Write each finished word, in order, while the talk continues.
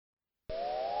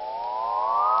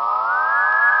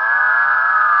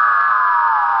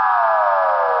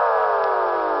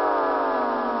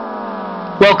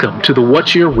Welcome to the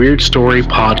What's Your Weird Story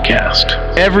podcast.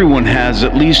 Everyone has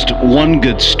at least one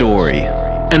good story.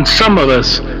 And some of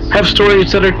us have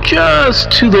stories that are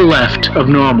just to the left of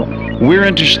normal. We're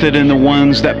interested in the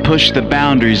ones that push the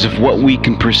boundaries of what we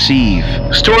can perceive.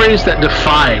 Stories that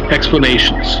defy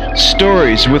explanations.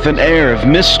 Stories with an air of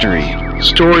mystery.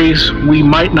 Stories we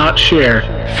might not share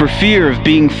for fear of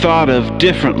being thought of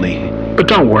differently. But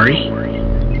don't worry,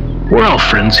 we're all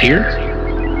friends here.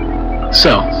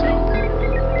 So,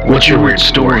 what's your weird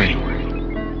story?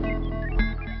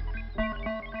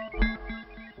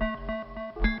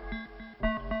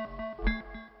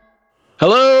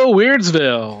 Hello,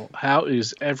 Weirdsville. How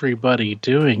is everybody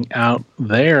doing out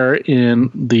there in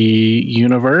the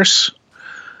universe?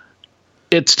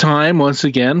 It's time once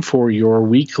again for your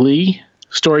weekly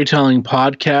storytelling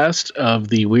podcast of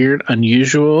the weird,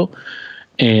 unusual,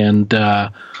 and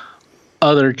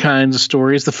other kinds of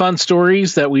stories, the fun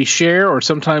stories that we share or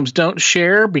sometimes don't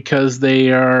share because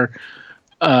they are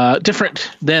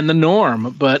different than the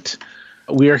norm. But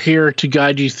we are here to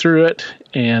guide you through it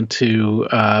and to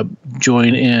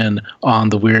join in on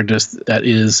the weirdness that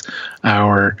is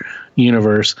our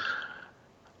universe.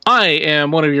 I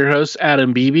am one of your hosts,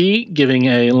 Adam Beebe, giving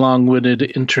a long-winded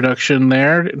introduction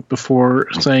there before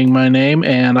saying my name,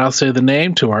 and I'll say the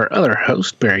name to our other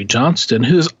host, Barry Johnston,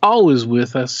 who is always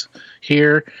with us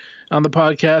here on the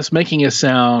podcast, making us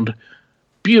sound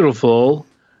beautiful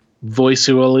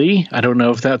voiceally. I don't know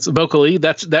if that's vocally.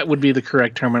 That would be the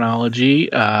correct terminology.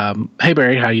 Hey,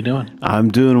 Barry, how you doing?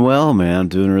 I'm doing well, man. I'm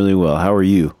doing really well. How are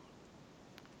you?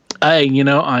 I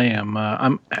am.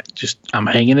 I'm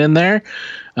hanging in there.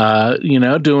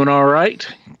 Doing all right.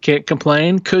 Can't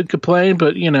complain. Could complain,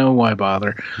 but why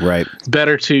bother? Right. It's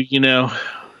better to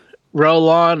roll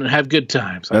on and have good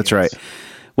times. That's right.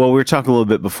 Well, we were talking a little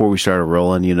bit before we started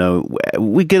rolling.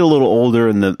 We get a little older,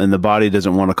 and the body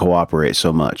doesn't want to cooperate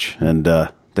so much, and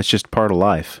that's just part of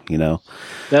life.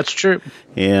 That's true.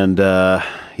 And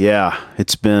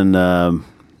it's been.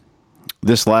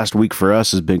 This last week for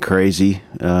us has been crazy.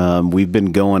 We've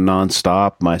been going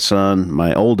nonstop. My son,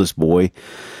 my oldest boy,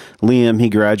 Liam, he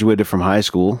graduated from high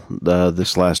school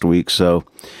this last week. So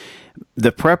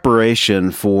the preparation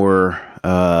for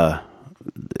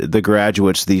the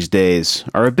graduates these days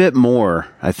are a bit more,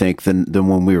 I think, than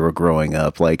when we were growing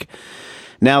up. Like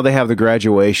now they have the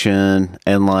graduation,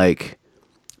 and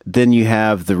then you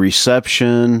have the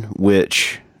reception,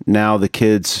 which now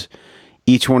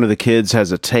each one of the kids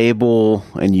has a table,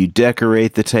 and you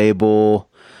decorate the table,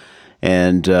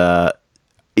 and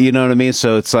you know what I mean?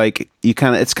 So it's like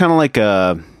it's kind of like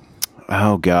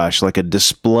like a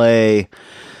display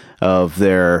of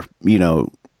their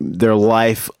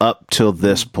life up till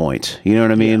this point. You know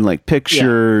what I mean? Like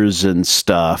pictures and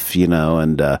stuff,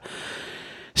 and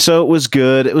so it was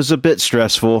good. It was a bit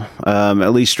stressful, at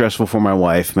least stressful for my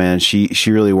wife, man. She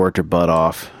really worked her butt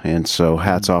off, and so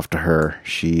hats off to her.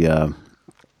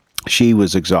 She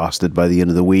was exhausted by the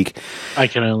end of the week. I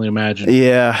can only imagine.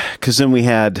 Yeah, because then we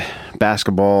had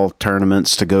basketball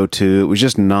tournaments to go to. It was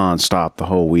just nonstop the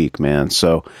whole week, man.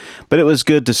 So, but it was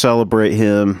good to celebrate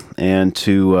him and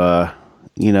to,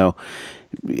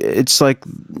 it's like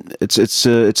it's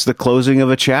the closing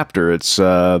of a chapter. It's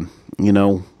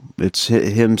it's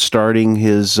him starting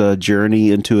his journey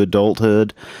into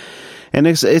adulthood, and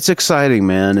it's exciting,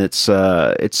 man. It's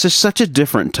just such a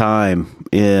different time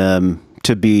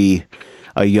to be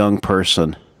a young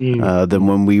person than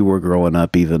when we were growing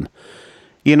up, even.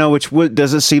 Which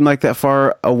doesn't seem like that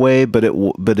far away, but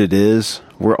it is.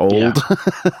 We're old,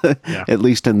 at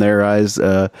least in their eyes.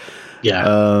 And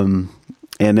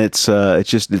it's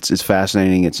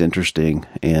fascinating. It's interesting,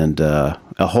 and a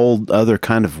whole other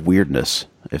kind of weirdness,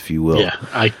 if you will.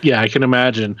 I can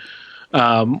imagine.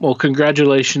 Well,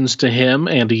 congratulations to him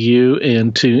and to you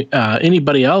and to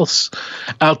anybody else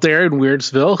out there in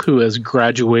Weirdsville who has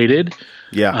graduated,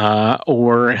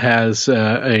 or has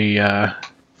a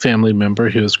family member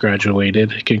who has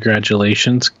graduated.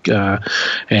 Congratulations,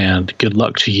 and good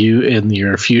luck to you in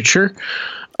your future.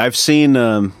 I've seen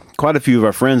quite a few of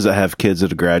our friends that have kids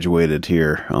that have graduated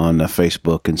here on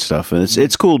Facebook and stuff, and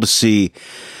it's cool to see.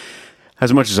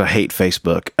 As much as I hate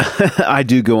Facebook, I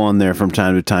do go on there from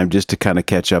time to time just to kind of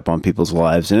catch up on people's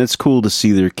lives. And it's cool to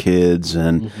see their kids.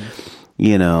 And,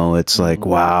 it's like,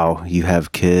 wow, you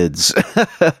have kids.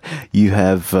 You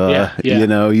have,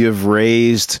 you have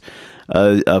raised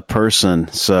a person.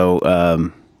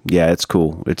 So, it's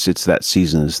cool. It's that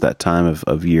season. It's that time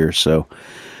of year. So,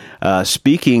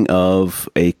 speaking of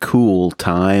a cool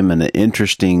time and an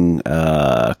interesting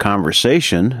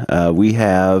conversation, we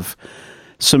have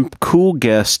some cool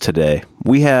guests today.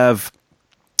 We have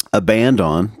a band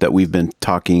on that we've been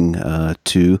talking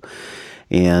to,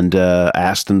 and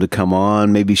asked them to come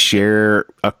on, maybe share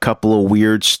a couple of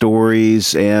weird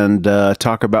stories and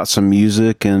talk about some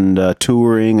music and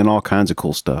touring and all kinds of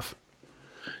cool stuff.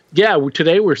 Yeah,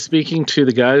 today we're speaking to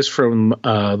the guys from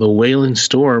the Wailing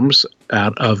Storms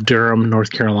out of Durham,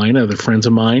 North Carolina. They're friends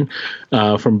of mine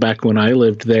from back when I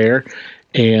lived there,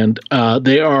 and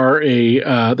they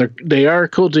are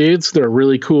cool dudes. They're a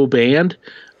really cool band,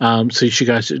 so you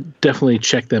guys should definitely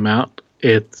check them out.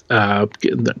 It's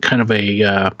kind of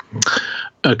a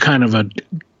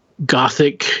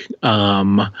gothic,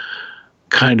 kind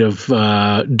of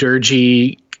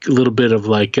dirgy. A little bit of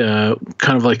like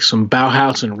kind of like some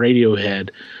Bauhaus and Radiohead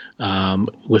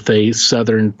with a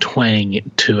southern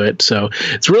twang to it. So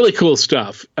it's really cool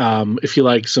stuff. If you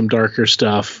like some darker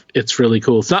stuff, it's really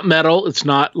cool. It's not metal. It's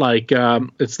not like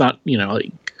it's not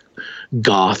like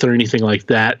goth or anything like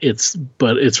that.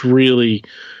 But it's really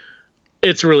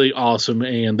awesome,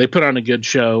 and they put on a good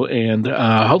show, and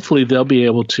hopefully they'll be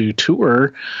able to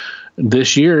tour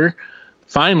this year.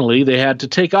 Finally, they had to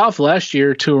take off last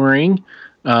year touring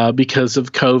because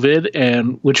of COVID,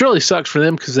 and which really sucks for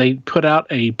them because they put out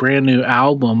a brand new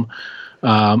album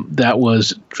that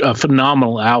was a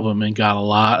phenomenal album and got a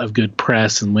lot of good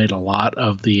press and made a lot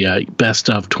of the best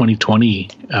of 2020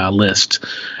 list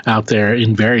out there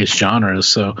in various genres.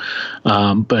 So,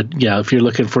 but yeah, if you're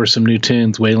looking for some new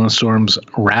tunes, Wailing Storms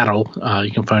Rattle, you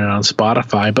can find it on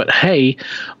Spotify. But hey,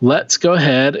 let's go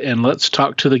ahead and let's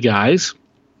talk to the guys.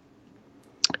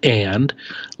 And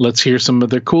let's hear some of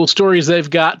the cool stories they've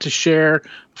got to share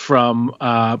from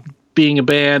being a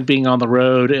band, being on the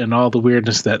road, and all the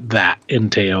weirdness that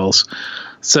entails.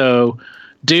 So,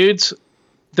 dudes,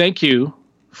 thank you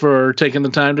for taking the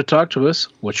time to talk to us.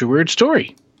 What's your weird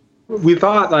story? We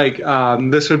thought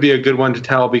this would be a good one to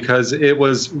tell because it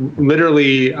was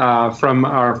literally from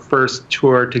our first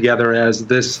tour together as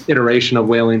this iteration of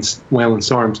Wailing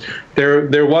Storms.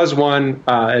 There was one,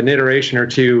 an iteration or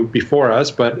two before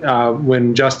us, but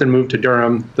when Justin moved to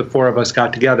Durham, the four of us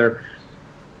got together.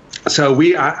 So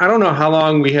I don't know how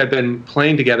long we had been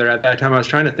playing together at that time. I was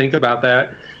trying to think about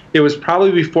that. It was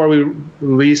probably before we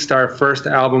released our first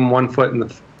album, One Foot in the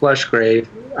Flesh Grave,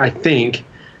 I think.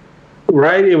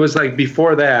 Right, it was like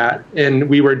before that, and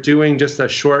we were doing just a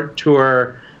short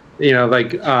tour,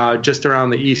 just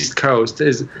around the East Coast.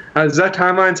 Does that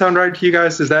timeline sound right to you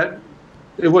guys?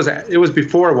 It was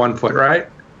before One Foot, right?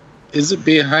 Is it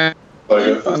behind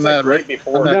on that right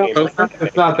before? No,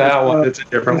 it's not that one. It's a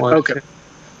different one. Okay.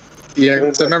 Yeah,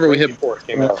 because I remember we hit before it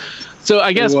came out. So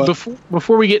I guess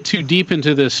before we get too deep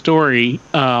into this story,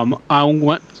 I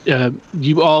want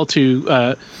you all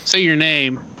to say your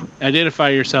name, identify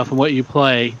yourself, and what you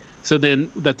play, so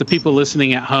then that the people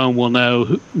listening at home will know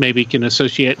who maybe can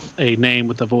associate a name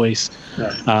with a voice.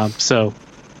 So,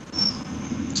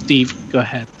 Steve, go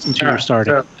ahead since you were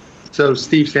starting. So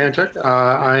Steve Stanchuk,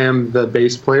 I am the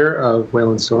bass player of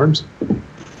Wailing Storms.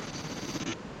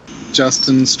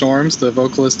 Justin Storms, the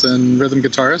vocalist and rhythm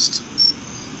guitarist.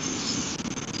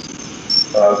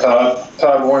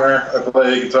 Todd Warner, I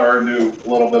play guitar and do a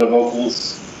little bit of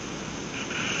vocals.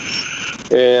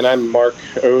 And I'm Mark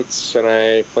Oates, and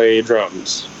I play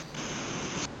drums.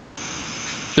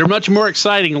 They're much more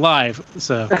exciting live,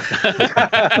 so.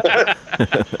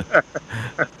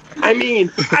 I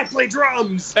mean, I play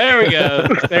drums! There we go.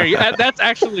 There you go. That's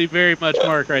actually very much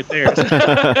Mark right there.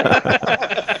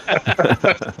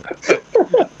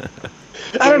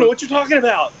 I don't know what you're talking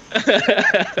about.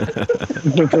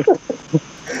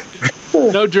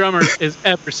 No drummer is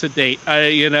ever sedate.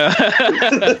 Unless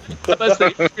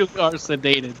they really are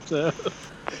sedated. So.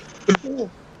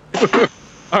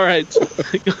 All right,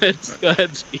 go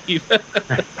ahead, Steve.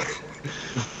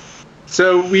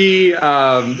 So we,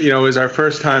 it was our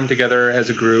first time together as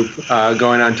a group,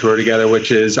 going on tour together,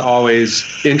 which is always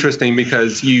interesting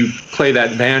because you play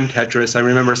that band Tetris. I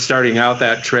remember starting out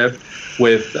that trip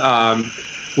with,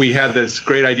 we had this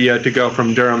great idea to go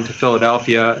from Durham to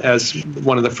Philadelphia as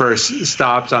one of the first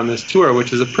stops on this tour,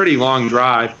 which is a pretty long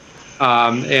drive.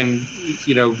 And,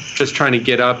 just trying to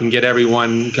get up and get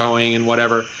everyone going and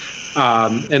whatever.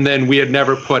 And then we had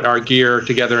never put our gear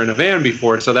together in a van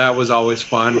before, so that was always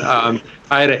fun. I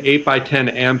had an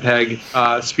 8x10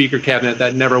 Ampeg speaker cabinet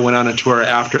that never went on a tour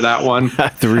after that one.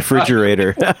 The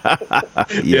refrigerator.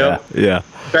 Yeah.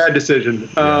 Bad decision.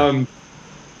 Yeah.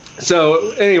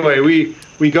 So anyway,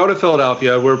 we go to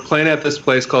Philadelphia. We're playing at this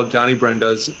place called Johnny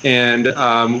Brenda's, and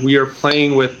we are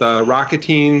playing with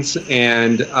Rocketeens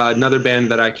and another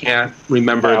band that I can't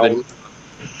remember.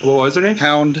 What was their name?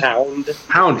 Hound.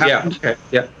 Yeah. Okay.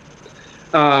 Yeah.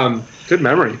 Good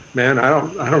memory, man. I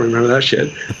don't remember that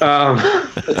shit.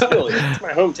 It's Philly. It's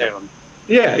my hometown.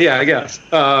 Yeah, I guess.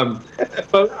 But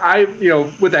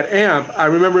with that amp, I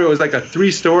remember it was like a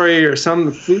 3-story or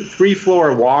some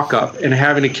 3-floor walk up, and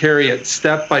having to carry it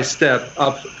step by step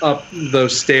up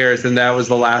those stairs, and that was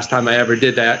the last time I ever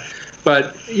did that.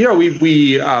 But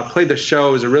we played the show.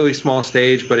 It was a really small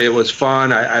stage, but it was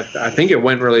fun. I think it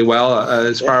went really well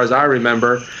as far as I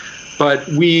remember. But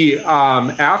we,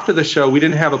 after the show, we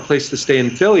didn't have a place to stay in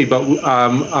Philly, but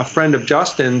a friend of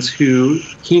Justin's who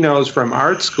he knows from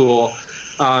art school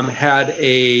had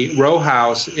a row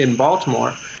house in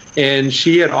Baltimore, and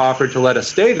she had offered to let us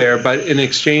stay there. But in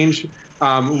exchange,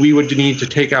 we would need to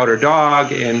take out her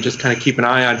dog and just kind of keep an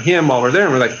eye on him while we're there.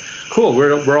 And we're like, cool,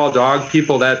 we're all dog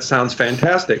people. That sounds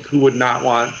fantastic. Who would not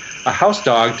want a house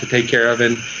dog to take care of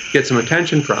and get some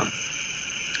attention from?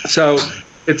 So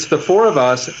it's the 4 of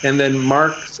us, and then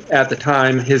Mark's at the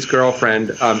time his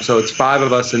girlfriend. So it's 5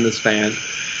 of us in this van.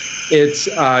 It's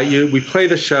we play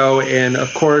the show, and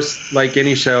of course, like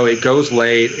any show, it goes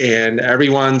late, and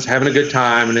everyone's having a good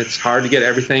time, and it's hard to get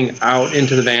everything out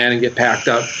into the van and get packed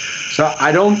up. So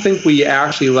I don't think we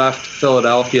actually left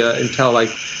Philadelphia until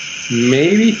like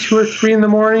maybe 2 or 3 in the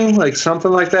morning, like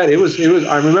something like that. It was.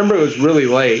 I remember it was really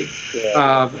late.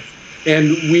 Yeah.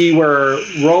 And we were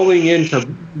rolling into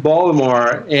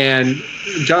Baltimore, and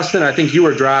Justin, I think you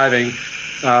were driving.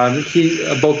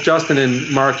 Both Justin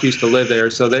and Mark used to live there,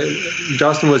 so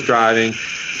Justin was driving.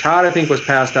 Todd, I think, was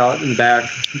passed out in the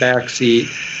back seat.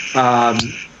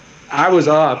 I was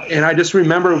up, and I just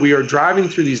remember we were driving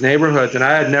through these neighborhoods, and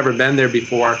I had never been there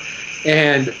before.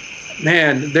 And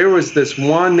man, there was this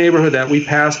one neighborhood that we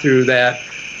passed through that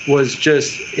was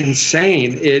just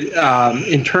insane.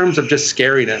 In terms of just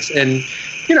scariness. And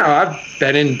I've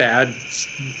been in bad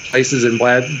places and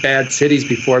bad cities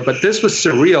before, but this was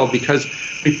surreal because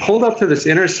we pulled up to this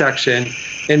intersection,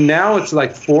 and now it's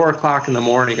like 4 o'clock in the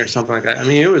morning or something like that. I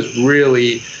mean, it was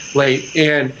really late,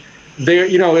 and there,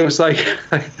 it was like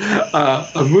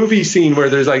a movie scene where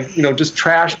there's like, just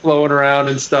trash blowing around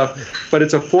and stuff, but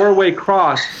it's a 4-way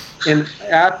cross. And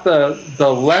at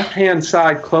the left-hand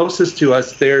side closest to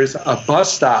us, there's a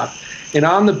bus stop. And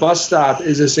on the bus stop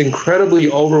is this incredibly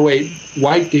overweight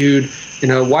white dude in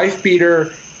a wife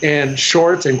beater and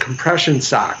shorts and compression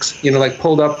socks, like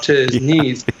pulled up to his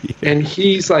knees. And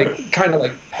he's like kind of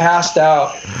like passed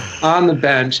out on the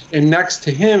bench. And next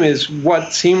to him is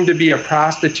what seemed to be a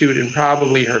prostitute and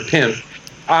probably her pimp,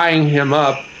 eyeing him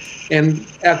up. And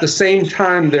at the same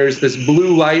time, there's this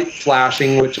blue light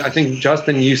flashing, which I think,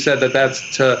 Justin, you said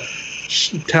that's to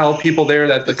tell people there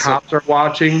that the cops are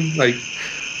watching. Like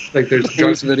there's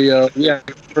drugs video,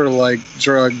 for like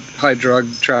high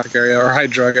drug traffic area or high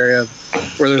drug area,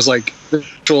 where there's like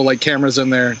actual like cameras in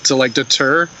there to like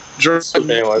deter drug,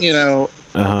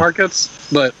 markets.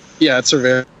 But yeah, it's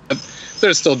surveillance.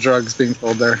 There's still drugs being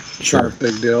sold there. It's not a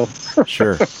big deal.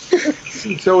 Sure.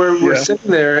 So we're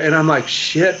sitting there, and I'm like,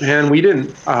 shit, man, we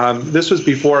didn't. This was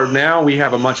before. Now we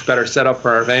have a much better setup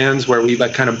for our vans where we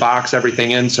like kind of box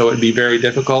everything in, so it'd be very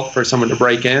difficult for someone to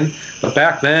break in. But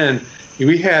back then,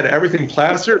 we had everything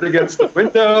plastered against the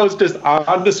windows, just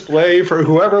on display for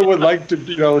whoever would like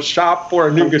to, shop for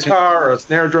a new guitar or a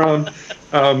snare drum,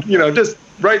 just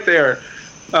right there.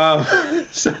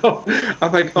 So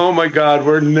I'm like, oh my God,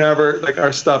 we're never, like,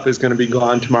 our stuff is going to be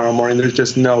gone tomorrow morning. There's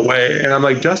just no way. And I'm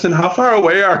like, Justin, how far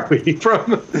away are we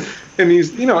from? And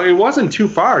he's, it wasn't too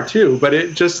far too, but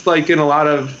it just like in a lot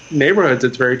of neighborhoods,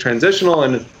 it's very transitional.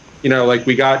 And, like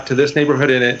we got to this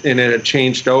neighborhood and it had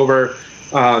changed over,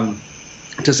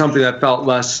 to something that felt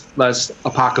less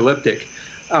apocalyptic.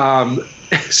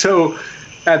 So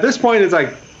at this point, it's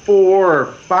like 4 or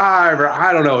 5, or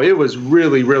I don't know. It was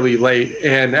really, really late,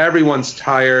 and everyone's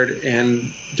tired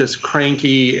and just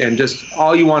cranky, and just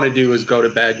all you want to do is go to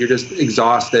bed. You're just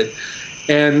exhausted.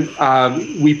 And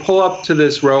we pull up to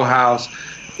this row house,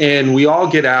 and we all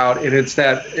get out, and it's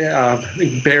that I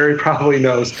think Barry probably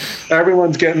knows.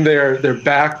 Everyone's getting their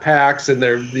backpacks and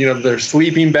their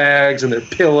sleeping bags and their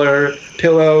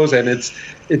pillows, and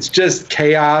it's just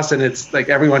chaos, and it's like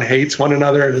everyone hates one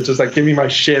another, and it's just like, give me my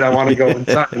shit, I want to go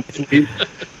inside and sleep.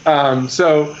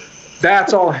 So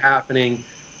that's all happening,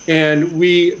 and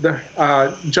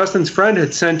Justin's friend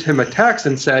had sent him a text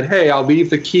and said, hey, I'll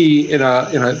leave the key in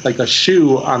a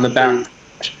shoe on the back.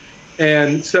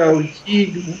 And so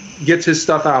he gets his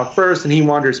stuff out first, and he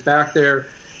wanders back there,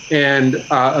 and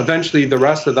eventually the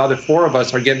rest of the other 4 of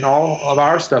us are getting all of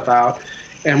our stuff out,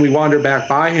 and we wander back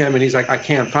by him, and he's like, I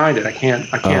can't find it. I can't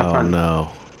find it. Oh,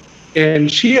 no.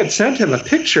 And she had sent him a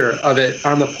picture of it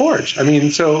on the porch. I mean,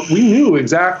 so we knew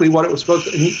exactly what it was supposed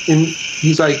to. And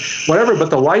he's like, whatever. But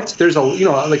the lights, there's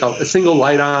a single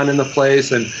light on in the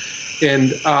place, and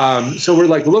so we're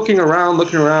like looking around,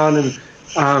 and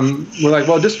we're like,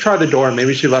 well, just try the door.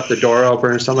 Maybe she left the door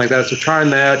open or something like that. So try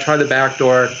the back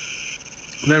door.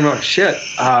 And then we're like, shit,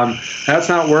 that's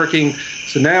not working.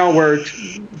 So now we're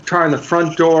trying the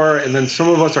front door, and then some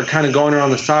of us are kind of going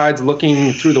around the sides,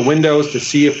 looking through the windows to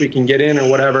see if we can get in or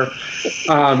whatever.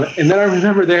 And then I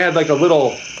remember they had like a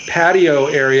little patio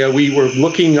area. We were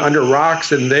looking under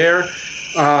rocks in there,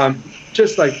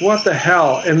 just like, what the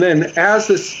hell? And then as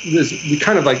this we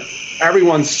kind of like,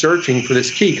 everyone's searching for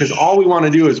this key because all we want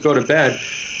to do is go to bed.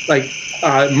 Like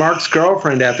Mark's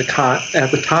girlfriend at the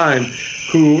time,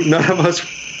 who none of us,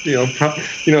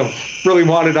 really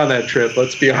wanted on that trip.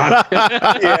 Let's be honest.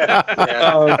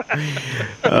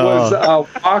 Was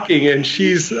walking, and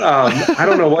she's I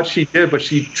don't know what she did, but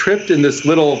she tripped in this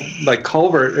little like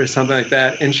culvert or something like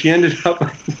that, and she ended up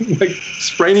like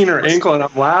spraining her ankle. And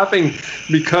I'm laughing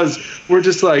because we're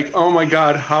just like, oh my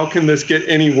God, how can this get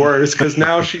any worse? Because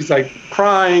now she's like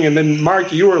crying, and then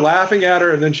Mark, you were laughing at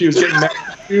her, and then she was getting mad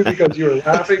at you because you were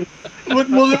laughing.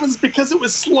 Well, it was because it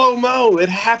was slow-mo. It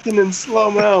happened in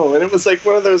slow-mo. And it was like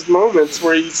one of those moments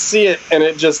where you see it and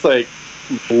it just like,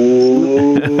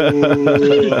 and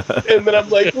then I'm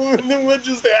like, what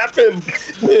just happened?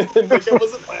 And like, I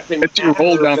wasn't laughing at her,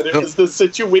 but it was the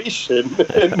situation.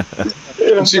 And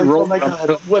I'm like, oh my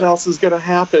God, what else is going to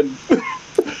happen?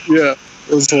 Yeah,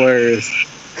 it was hilarious.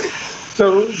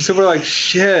 So we're like,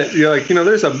 shit,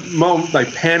 there's a moment,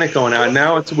 like panic going on.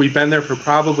 Now we've been there for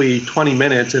probably 20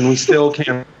 minutes and we still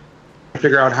can't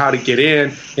figure out how to get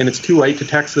in, and it's too late to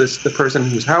text the person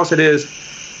whose house it is.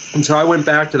 And so I went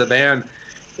back to the van,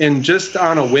 and just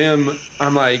on a whim,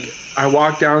 I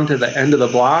walked down to the end of the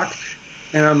block,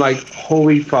 and I'm like,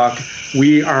 holy fuck,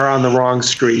 we are on the wrong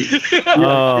street.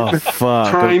 Oh,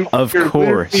 fuck. Of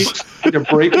course. To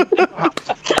break it.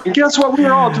 And guess what? We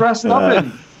were all dressed up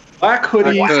in black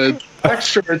hoodies, black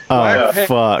shirts, black pants,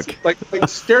 fuck. like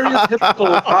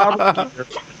stereotypical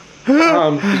poverty.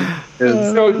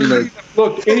 So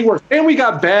look anywhere, and we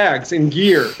got bags and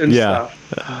gear and stuff.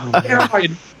 And I'm like,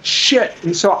 shit.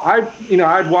 And so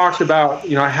I'd walked about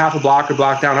half a block or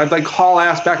block down. I'd like haul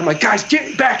ass back. I'm like, guys,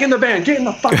 get back in the van, get in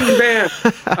the fucking van.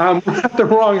 We're at the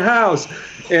wrong house,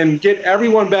 and get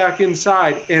everyone back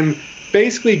inside. And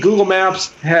basically, Google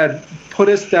Maps had put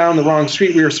us down the wrong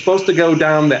street. We were supposed to go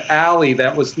down the alley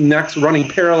that was next, running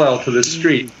parallel to the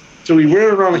street. So we went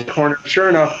around the corner. Sure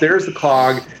enough, there's the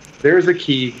clog, there's the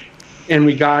key, and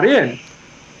we got in.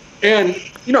 And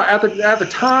at the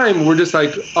time, we're just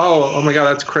like, oh my God,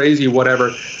 that's crazy,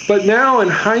 whatever. But now, in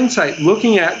hindsight,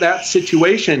 looking at that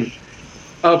situation,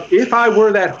 of if I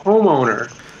were that homeowner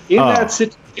in that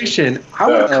situation, I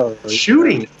would have come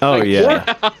shooting.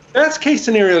 Best case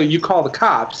scenario, you call the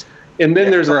cops, and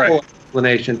then there's a whole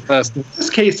explanation. This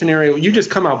case scenario, you just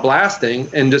come out blasting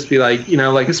and just be like,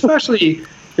 especially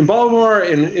in Baltimore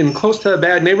and in close to a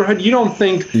bad neighborhood, you don't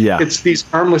think it's these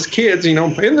harmless kids, in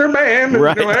their band.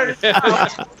 Right.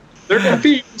 They're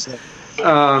confused.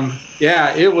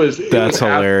 It was. That's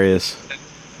hilarious.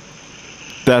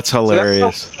 That's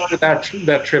hilarious. So that's how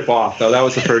that trip off, though. That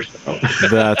was the first show.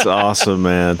 That's awesome,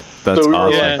 man. That's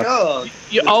awesome. Yeah.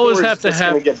 You always have to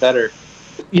have. Get better.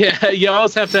 Yeah, you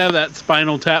always have to have that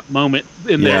Spinal Tap moment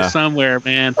in there somewhere,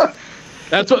 man.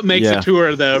 That's what makes a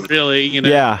tour, though. Really,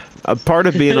 Yeah, a part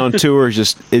of being on tour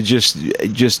is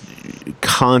just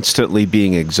constantly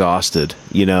being exhausted,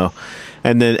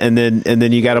 and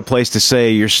then you got a place to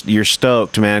say you're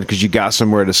stoked, man, because you got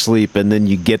somewhere to sleep, and then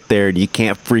you get there and you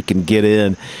can't freaking get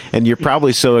in, and you're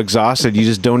probably so exhausted you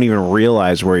just don't even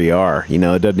realize where you are.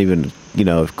 It doesn't even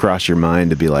cross your mind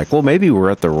to be like, well, maybe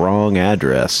we're at the wrong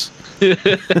address.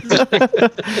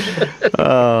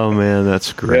 Oh man,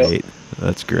 that's great.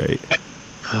 That's great.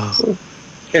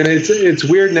 And it's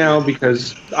weird now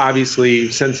because obviously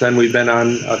since then we've been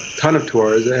on a ton of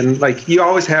tours, and like you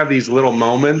always have these little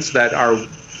moments that are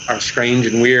strange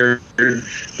and weird,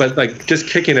 but like just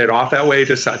kicking it off that way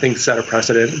just I think set a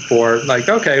precedent for like,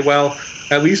 okay, well,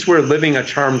 at least we're living a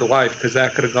charmed life, because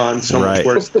that could have gone so much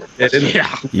worse. In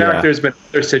fact, there's been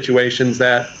other situations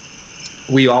that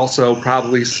we also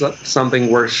probably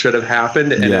something worse should have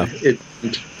happened, and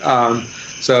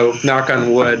so knock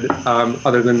on wood,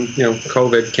 other than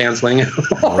COVID canceling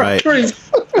all our tours.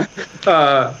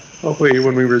 Hopefully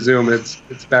when we resume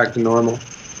it's back to normal.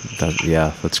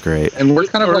 That's great. And we're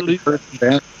kind of like a cursed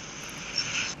band.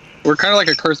 We're kind of like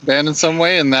a cursed band in some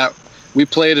way, in that we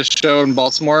played a show in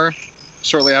Baltimore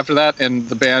shortly after that, and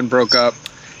the band broke up,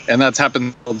 and that's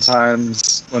happened several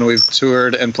times when we've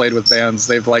toured and played with bands,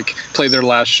 they've like played their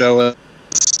last show.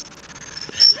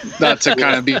 Not to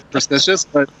kind of be prestigious,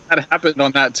 but that happened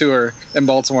on that tour in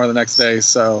Baltimore the next day.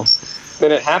 So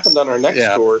And it happened on our next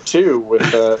tour too,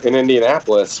 with in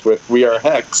Indianapolis with We Are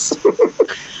Hex.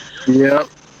 Yep.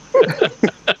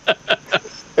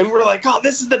 And we're like, oh,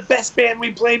 this is the best band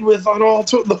we played with on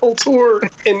the whole tour.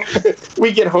 And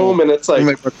we get home and it's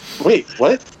like, wait,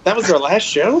 what? That was their last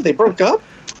show? They broke up?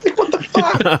 Like, what the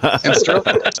fuck?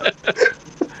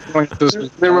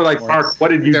 They were like, Mark, what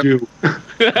did you do?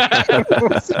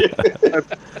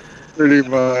 Pretty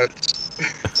much.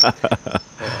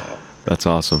 That's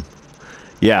awesome.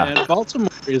 Yeah. And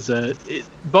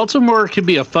Baltimore can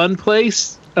be a fun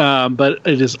place, but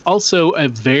it is also a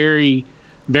very,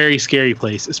 very scary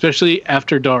place, especially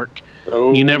after dark.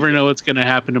 Oh. You never know what's going to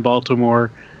happen in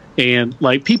Baltimore. And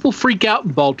like people freak out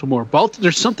in Baltimore.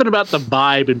 There's something about the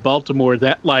vibe in Baltimore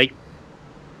that, like,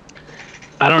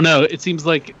 I don't know. It seems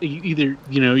like you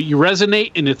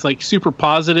resonate and it's like super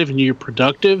positive and you're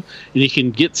productive and you can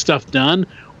get stuff done,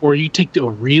 or you take a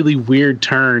really weird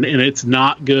turn and it's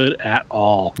not good at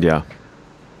all. Yeah.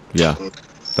 Yeah.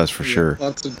 That's for sure.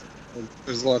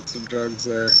 There's lots of drugs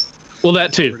there. Well,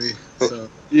 that too. So,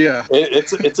 yeah.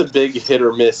 It's a big hit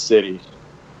or miss city.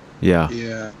 Yeah.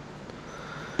 Yeah.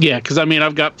 Yeah, because I mean,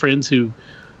 I've got friends who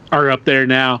are up there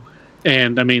now,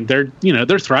 and I mean, they're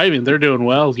thriving, they're doing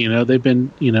well. They've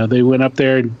been, they went up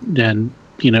there and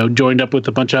joined up with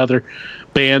a bunch of other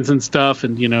bands and stuff,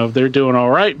 and they're doing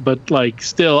all right. But like,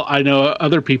 still, I know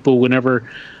other people. Whenever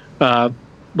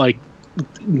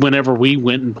we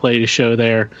went and played a show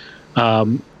there,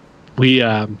 we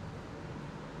had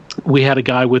a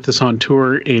guy with us on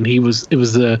tour, and it was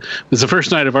the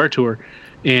first night of our tour,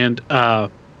 and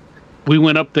we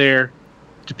went up there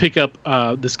to pick up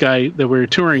this guy that we were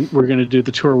touring. We're going to do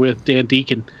the tour with, Dan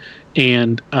Deacon,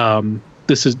 and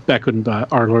this is back in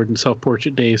Our Lord and Self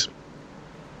Portrait days.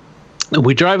 And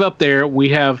we drive up there. We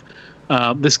have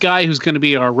this guy who's going to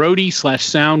be our roadie /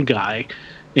 sound guy,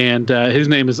 and his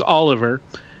name is Oliver.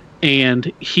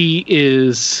 And he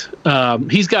is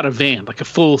he's got a van, like a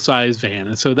full size van,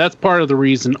 and so that's part of the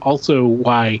reason also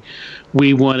why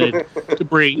we wanted to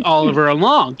bring Oliver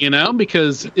along,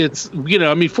 because it's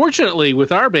fortunately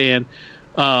with our band,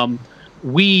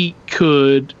 we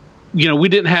could, we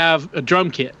didn't have a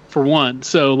drum kit for one,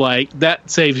 so like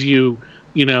that saves you,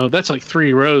 that's like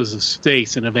 3 rows of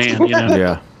space in a van,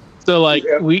 Yeah. So like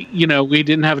we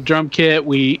didn't have a drum kit.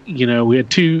 We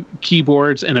had 2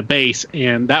 keyboards and a bass,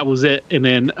 and that was it. And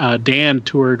then Dan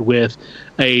toured with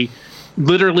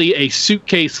literally a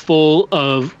suitcase full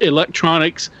of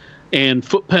electronics and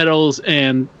foot pedals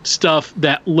and stuff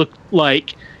that looked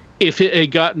like if it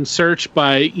had gotten searched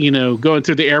by going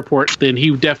through the airport, then he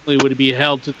definitely would be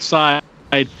held to the side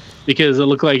because it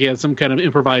looked like he had some kind of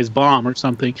improvised bomb or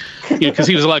something. Because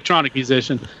he was an electronic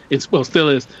musician. Still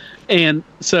is. And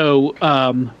so,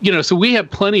 so we have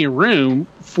plenty of room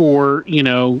for,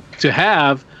 to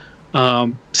have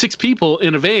 6 people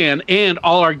in a van and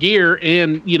all our gear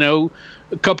and, a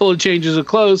couple of changes of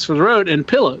clothes for the road and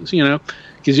pillows,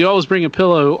 because you always bring a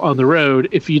pillow on the road.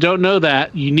 If you don't know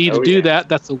that, you need to do that.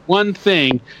 That's the one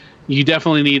thing you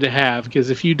definitely need to have, because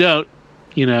if you don't,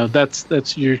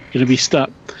 that's you're going to be stuck.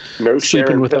 No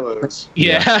sleeping with pillows.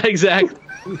 Yeah, exactly.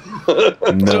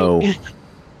 No.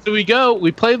 So we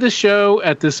play the show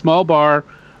at this small bar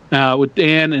with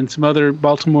Dan and some other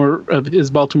his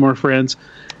Baltimore friends,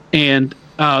 and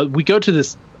we go to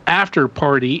this after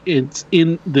party. It's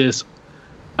in this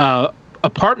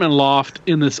apartment loft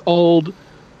in this old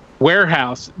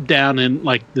warehouse down in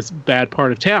like this bad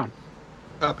part of town.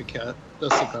 Copycat.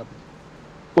 That's the copy.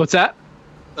 What's that?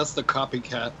 That's the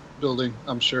Copycat building,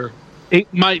 I'm sure.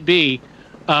 It might be.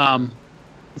 Let's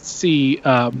see.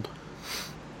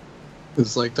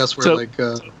 It's like that's where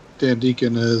Dan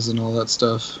Deacon is and all that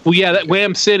stuff. Well, yeah, that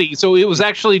Wham City. So it was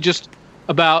actually just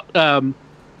about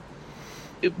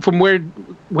from where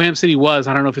Wham City was.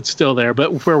 I don't know if it's still there,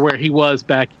 but where he was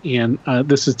back in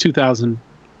this is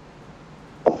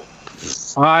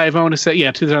 2005. I want to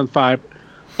say 2005.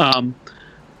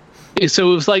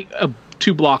 So it was like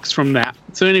 2 blocks from that.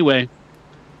 So anyway,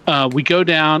 we go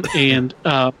down and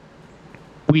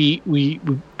we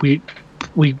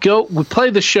play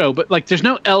the show, but like there's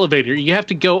no elevator. You have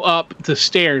to go up the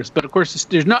stairs, but of course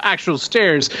there's no actual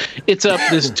stairs. It's up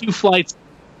this 2 flights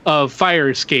of fire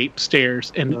escape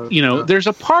stairs, and there's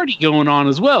a party going on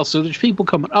as well. So there's people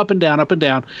coming up and down,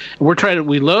 and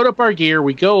we load up our gear,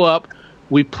 we go up,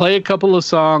 we play a couple of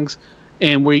songs,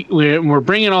 and we're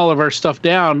bringing all of our stuff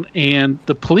down, and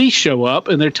the police show up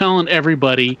and they're telling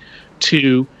everybody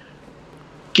to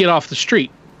get off the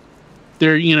street.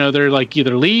 they're like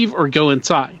either leave or go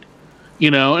inside,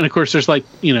 and of course there's like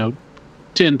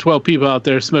 10, 12 people out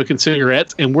there smoking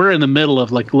cigarettes, and we're in the middle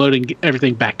of like loading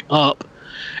everything back up,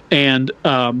 and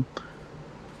the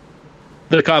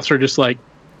cops are just like,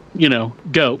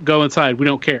 go inside, we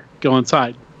don't care, go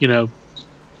inside,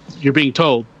 you're being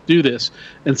told, do this.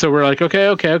 And so we're like, okay,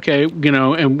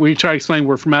 and we try to explain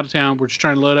we're from out of town, we're just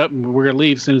trying to load up and we're gonna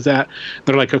leave as soon as that.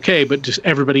 They're like, okay, but just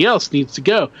everybody else needs to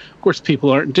go. Of course people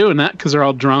aren't doing that because they're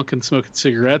all drunk and smoking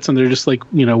cigarettes, and they're just like,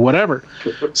 whatever.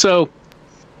 So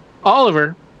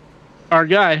Oliver, our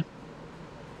guy,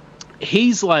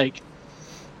 he's like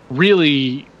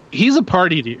he's a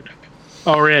party dude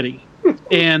already.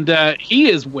 And he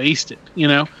is wasted,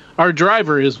 our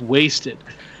driver is wasted.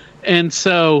 And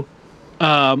so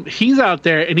he's out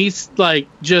there and he's like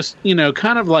just,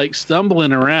 kind of like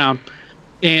stumbling around,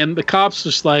 and the cop's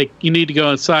just like, you need to go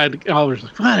inside. Oliver's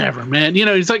like, whatever, man.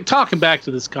 He's like talking back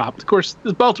to this cop. Of course,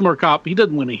 this Baltimore cop, he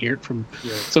doesn't want to hear it from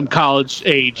some college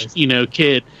age,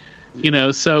 kid,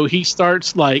 so he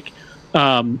starts like,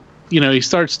 he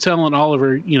starts telling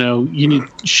Oliver, you need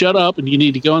to shut up and you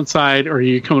need to go inside or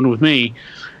you're coming with me.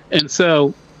 And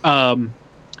so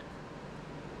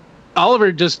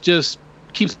Oliver just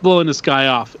keeps blowing this guy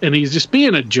off, and he's just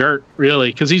being a jerk,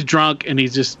 really, because he's drunk and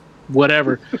he's just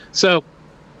whatever. So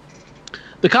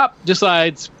the cop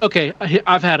decides, okay,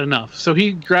 I've had enough. So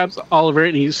he grabs Oliver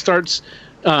and he starts,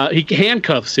 he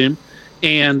handcuffs him,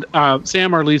 and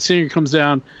Sam, our lead singer, comes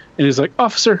down and he's like,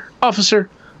 officer,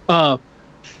 my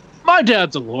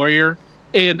dad's a lawyer.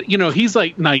 And, he's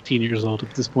like 19 years old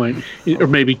at this point, or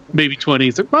maybe 20.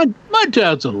 He's like, my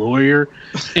dad's a lawyer.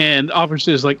 And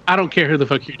officer's like, I don't care who the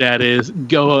fuck your dad is.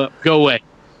 Go away.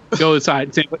 Go inside.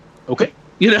 And say, okay.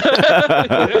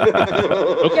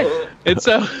 Okay. And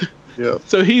so,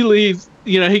 so he leaves,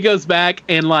 he goes back,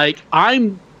 and like,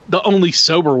 I'm the only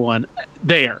sober one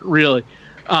there, really.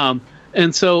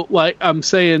 And so, like, I'm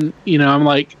saying, I'm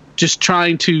like just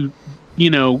trying to,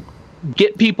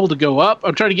 get people to go up.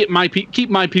 I'm trying to keep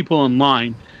my people in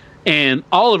line. And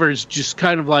Oliver's just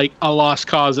kind of like a lost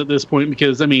cause at this point,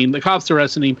 because the cops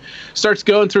arresting him, starts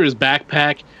going through his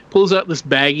backpack, pulls out this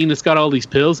baggie and it's got all these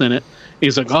pills in it.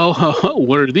 He's like, oh,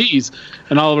 what are these?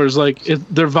 And Oliver's like,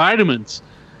 they're vitamins.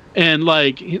 And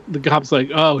like the cop's like,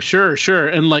 oh, sure.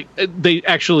 And like they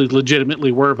actually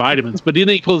legitimately were vitamins. But then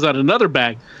he pulls out another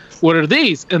bag. What are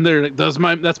these? And they're like, that's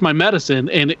my medicine.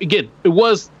 And again, it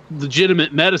was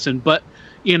legitimate medicine, but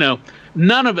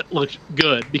none of it looked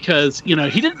good, because he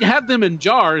didn't have them in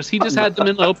jars, he just had them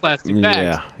in little plastic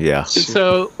bags. And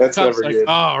so that's cops never like, good.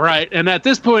 oh, right. And at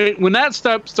this point, when that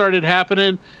stuff started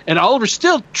happening, and Oliver's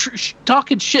still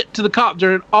talking shit to the cop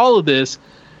during all of this,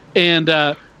 and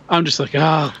I'm just like,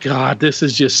 oh god, this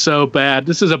is just so bad.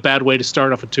 This is a bad way to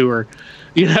start off a tour,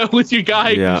 with your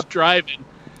guy who's driving,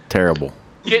 terrible,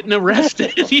 getting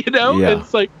arrested. And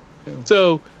it's like,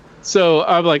 so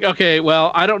I'm like, okay,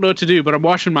 well, I don't know what to do, but I'm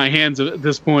washing my hands at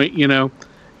this point,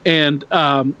 And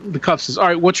the cop says, all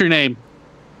right, what's your name?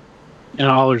 And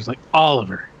Oliver's like,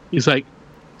 Oliver. He's like,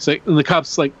 and the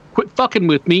cop's like, quit fucking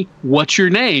with me. What's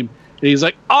your name? And he's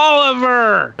like,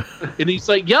 Oliver. And he's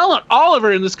like yelling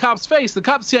Oliver in this cop's face. The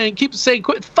cop keeps saying,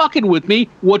 quit fucking with me.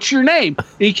 What's your name? And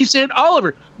he keeps saying,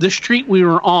 Oliver. The street we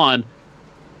were on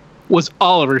was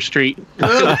Oliver Street.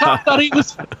 The cop thought he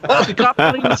was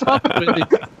fucking with me.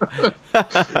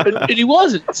 And he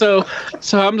wasn't. So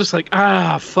I'm just like,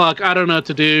 fuck, I don't know what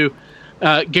to do.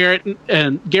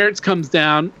 Garrett's comes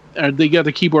down, the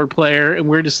other keyboard player, and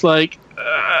we're just like,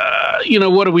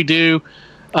 what do we do?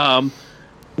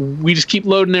 We just keep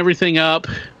loading everything up.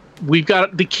 We've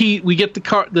got the key. We get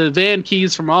the van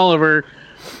keys from Oliver.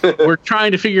 We're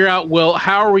trying to figure out, well,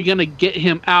 how are we going to get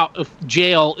him out of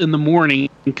jail in the morning,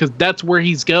 because that's where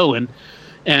he's going.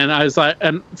 And I was like,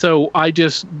 and so I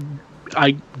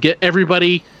get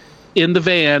everybody in the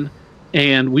van,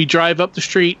 and we drive up the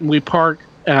street, and we park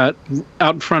out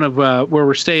in front of where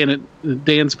we're staying at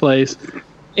Dan's place.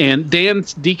 And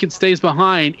Deacon stays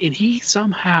behind, and he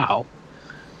somehow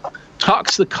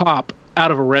talks the cop out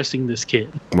of arresting this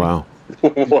kid. Wow.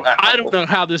 I don't know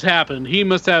how this happened. He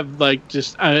must have like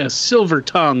just a silver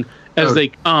tongue as they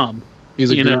come.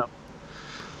 He's a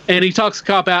and he talks the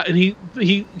cop out, and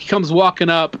he comes walking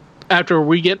up after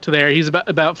we get to there. He's about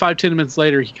 5-10 minutes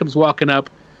later. He comes walking up,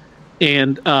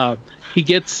 and he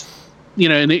gets,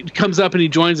 and it comes up, and he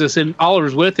joins us, and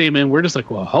Oliver's with him, and we're just like,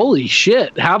 well, holy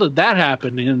shit, how did that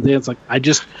happen? And Dan's like,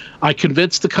 I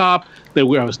convinced the cop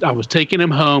that I was taking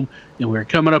him home, and we were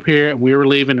coming up here, and we were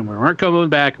leaving, and we weren't coming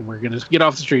back, and we were going to get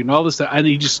off the street, and all this stuff. And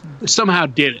he just somehow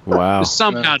did it. Wow. Just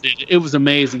somehow did it. It was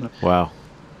amazing. Wow.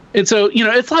 And so,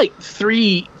 it's like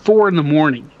 3, 4 in the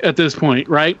morning at this point,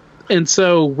 right? And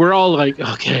so we're all like,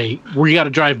 okay, we got to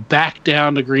drive back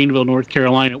down to Greenville, North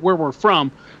Carolina, where we're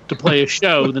from, to play a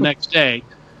show the next day.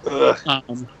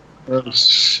 Oh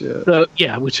shit! So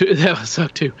yeah, which that would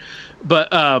suck too, but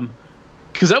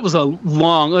because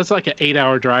that's like an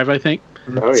 8-hour drive, I think.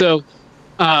 Oh, yeah. So,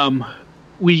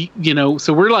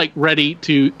 so we're like ready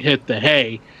to hit the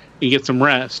hay and get some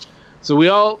rest. So we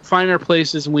all find our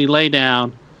places and we lay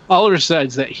down. Oliver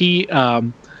decides that he's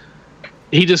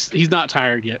not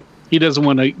tired yet. He doesn't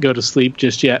want to go to sleep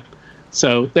just yet.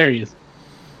 So there he is.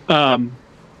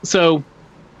 So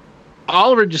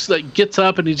Oliver just like gets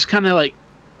up and he just kind of like,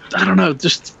 I don't know,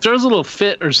 just throws a little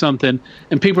fit or something.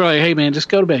 And people are like, hey man, just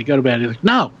go to bed. He's like,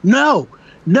 no.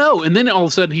 And then all of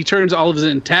a sudden he turns all of his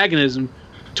antagonism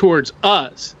towards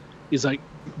us. He's like,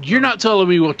 you're not telling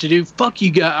me what to do. Fuck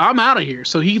you guys. I'm out of here.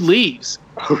 So he leaves.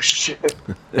 Oh shit!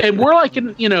 And we're like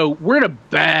we're in a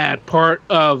bad part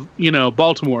of,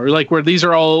 Baltimore, like where these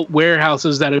are all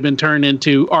warehouses that have been turned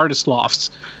into artist lofts,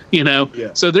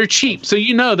 Yeah. So they're cheap. So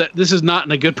that this is not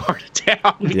in a good part of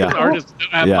town because artists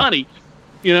don't have money,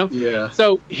 Yeah.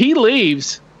 So he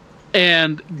leaves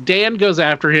and Dan goes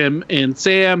after him and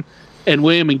Sam and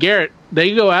William and Garrett,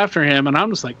 they go after him. And I'm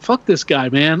just like, fuck this guy,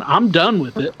 man. I'm done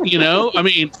with it. I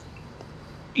mean,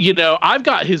 I've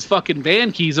got his fucking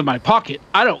van keys in my pocket.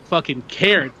 I don't fucking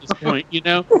care at this point,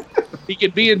 He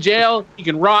can be in jail, he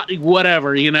can rot,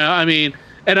 whatever, I mean,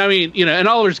 and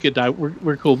Oliver's good guy.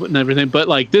 We're cool and everything, but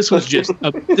like this was just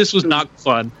this was not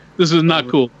fun. This was not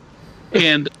cool.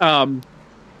 And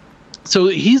so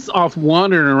he's off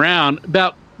wandering around.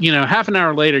 About half an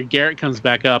hour later, Garrett comes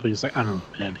back up and he's like, I don't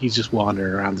know, man. He's just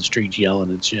wandering around the streets yelling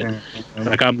and shit.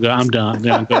 Like I'm done. I'm going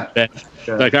to bed.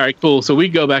 Like, all right, cool. So we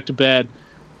go back to bed.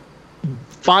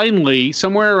 Finally,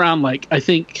 somewhere around like I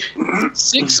think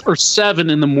 6 or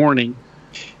 7 in the morning,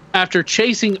 after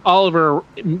chasing Oliver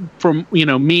from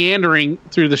meandering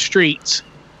through the streets,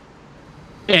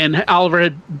 and Oliver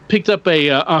had picked up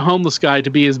a homeless guy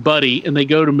to be his buddy, and they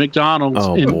go to McDonald's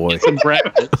get some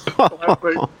breakfast.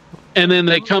 And then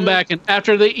they come back, and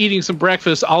after they eating some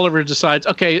breakfast, Oliver decides,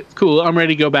 okay, cool, I'm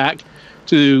ready to go back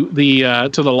to the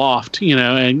loft,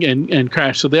 and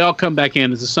crash. So they all come back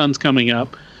in as the sun's coming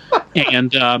up.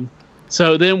 And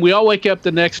so then we all wake up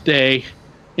the next day,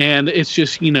 and it's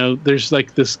just, there's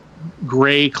like this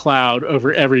gray cloud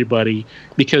over everybody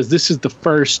because this is the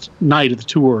first night of the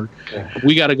tour.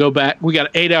 We got to go back. We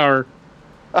got an 8-hour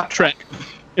trek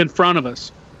in front of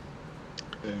us.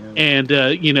 And,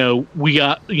 we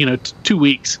got, 2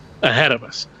 weeks ahead of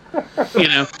us,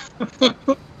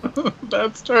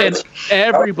 That's true. And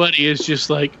everybody is just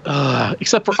like,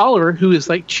 except for Oliver, who is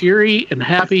like cheery and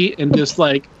happy and just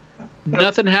like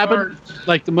nothing happened.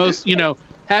 Like the most,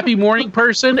 happy morning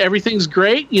person. Everything's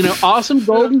great. Awesome,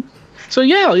 golden. So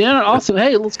yeah, awesome.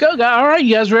 Hey, let's go, guys. All right,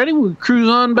 you guys ready? We'll cruise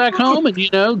on back home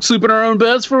and sleep in our own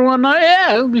beds for one night.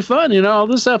 Yeah, it'll be fun. All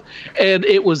this stuff. And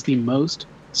it was the most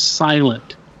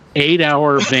silent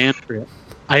 8-hour van trip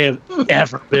I have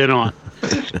ever been on.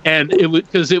 And it was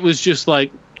because it was just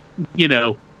like,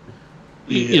 and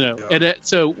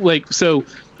so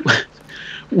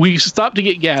we stopped to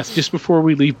get gas just before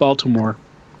we leave Baltimore,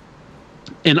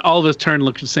 and all of us turned and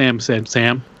looked at Sam and said,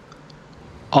 Sam,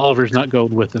 Oliver's not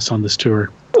going with us on this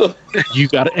tour. You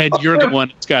got to, and you're the one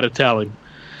that's got to tell him.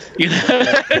 He was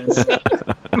like,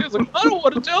 I don't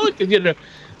want to tell him because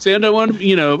Sam don't want,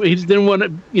 he didn't want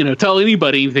to, tell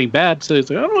anybody anything bad. So he's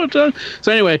like, I don't want to tell him.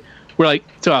 So anyway, we're like,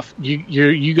 tough.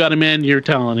 You got him in. You're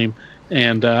telling him.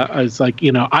 And I was like,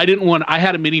 I didn't want. I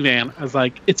had a minivan. I was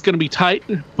like, it's gonna be tight,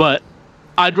 but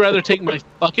I'd rather take my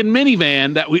fucking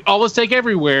minivan that we always take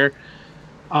everywhere.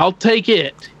 I'll take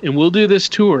it, and we'll do this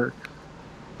tour.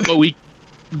 But we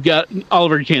got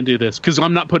Oliver can't do this because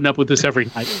I'm not putting up with this every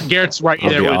night. Garrett's right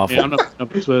there with me. I'm not putting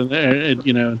up with it,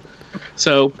 and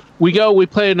So we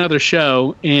play another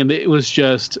show, and it was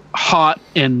just hot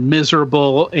and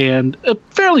miserable, and a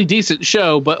fairly decent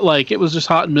show, but like it was just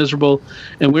hot and miserable,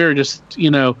 and we were just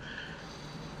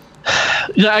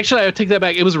actually I take that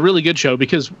back. It was a really good show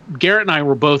because Garrett and I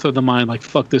were both of the mind like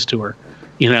fuck this tour.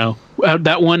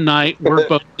 That one night we're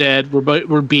both dead.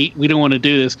 We're beat. We don't want to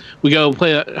do this. We go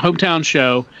play a hometown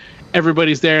show.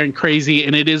 Everybody's there and crazy,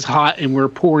 and it is hot, and we're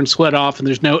pouring sweat off, and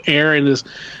there's no air in this,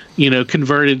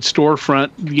 converted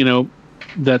storefront,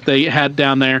 that they had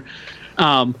down there.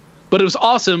 But it was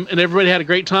awesome, and everybody had a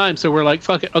great time. So we're like,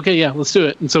 fuck it. Okay, yeah, let's do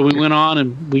it. And so we went on,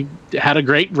 and we had a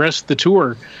great rest of the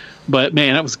tour. But,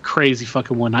 man, that was a crazy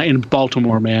fucking one night in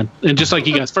Baltimore, man. And just like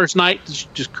you guys, first night,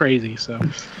 just crazy, so...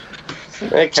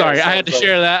 Sorry, I had to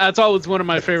share that. That's always one of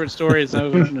my favorite stories.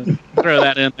 throw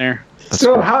that in there.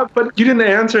 So how? But you didn't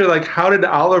answer. Like, how did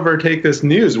Oliver take this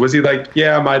news? Was he like,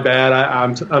 "Yeah, my bad.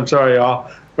 I'm sorry, y'all,"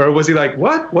 or was he like,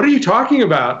 "What? What are you talking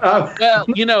about?" Well,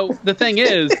 the thing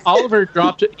is, Oliver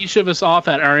dropped each of us off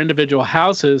at our individual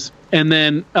houses, and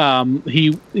then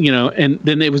he, and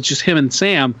then it was just him and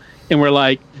Sam, and we're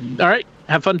like, "All right,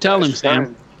 have fun telling him,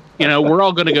 Sam. We're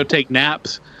all going to go take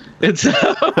naps." And so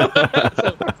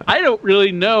I don't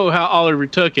really know how Oliver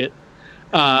took it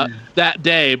that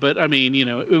day, but I mean,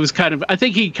 it was kind of, I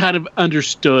think he kind of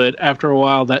understood after a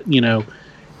while that,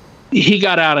 he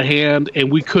got out of hand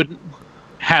and we couldn't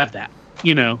have that,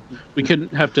 we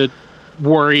couldn't have to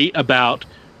worry about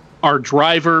our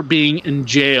driver being in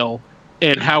jail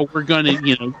and how we're going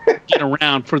to, get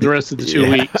around for the rest of the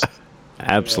 2 weeks.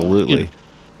 Absolutely.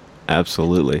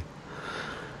 Absolutely.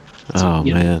 Oh,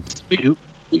 man.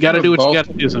 You got to do what you got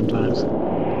to do sometimes.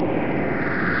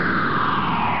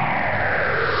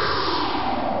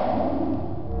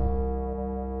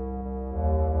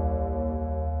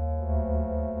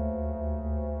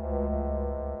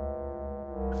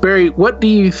 Barry, what do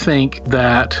you think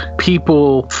that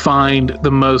people find the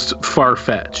most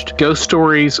far-fetched? Ghost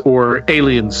stories or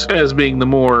aliens as being the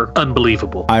more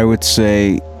unbelievable? I would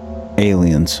say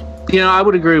aliens. I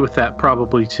would agree with that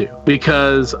probably too,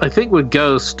 because I think with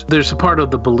ghosts, there's a part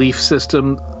of the belief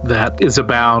system that is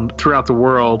abound throughout the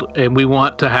world, and we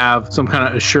want to have some kind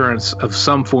of assurance of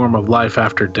some form of life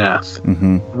after death.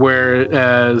 Mm-hmm.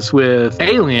 Whereas with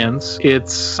aliens,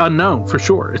 it's unknown for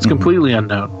sure. It's completely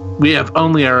unknown. We have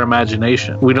only our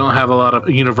imagination. We don't have a lot of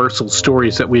universal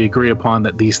stories that we agree upon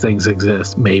that these things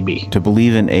exist, maybe. To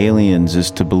believe in aliens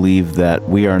is to believe that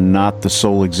we are not the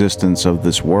sole existence of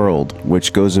this world,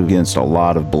 which goes against a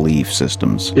lot of belief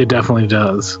systems. It definitely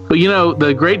does. But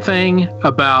the great thing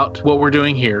about what we're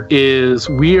doing here is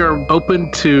we are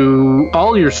open to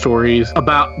all your stories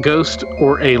about ghosts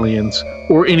or aliens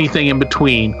or anything in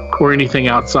between or anything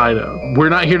outside of. We're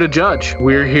not here to judge.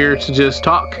 We're here to just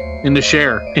talk and to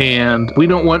share. And we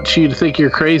don't want you to think you're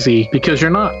crazy because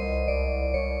you're not.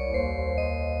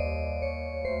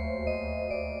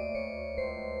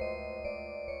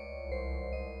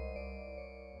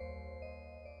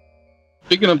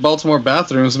 Speaking of Baltimore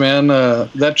bathrooms, man,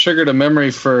 that triggered a memory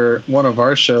for one of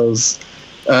our shows.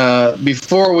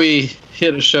 Before we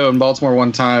hit a show in Baltimore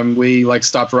one time, we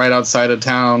stopped right outside of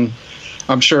town.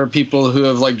 I'm sure people who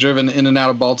have driven in and out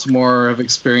of Baltimore have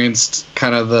experienced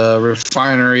kind of the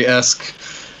refinery-esque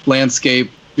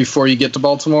landscape before you get to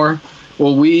Baltimore.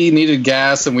 Well, we needed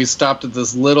gas, and we stopped at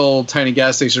this little tiny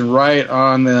gas station right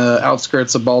on the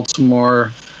outskirts of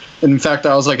Baltimore. In fact,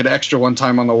 I was an extra one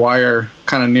time on the wire,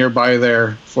 kind of nearby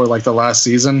there for the last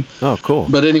season. Oh, cool.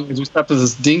 But anyways, we stopped at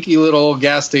this dinky little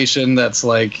gas station that's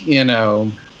I don't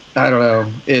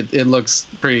know. It looks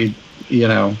pretty,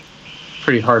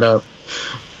 pretty hard up.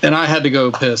 And I had to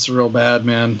go piss real bad,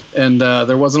 man. And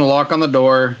there wasn't a lock on the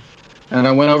door. And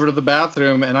I went over to the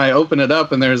bathroom and I opened it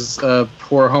up, and there's a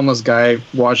poor homeless guy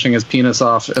washing his penis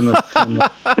off in the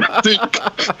sink.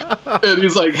 And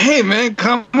he's like, "Hey, man,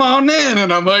 come on in."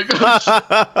 And I'm like,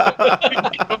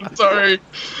 "I'm sorry,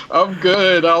 I'm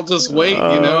good. I'll just wait."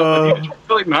 And he was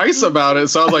really nice about it.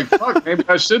 So I was like, "Fuck, maybe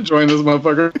I should join this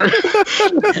motherfucker."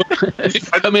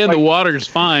 Come in, the water's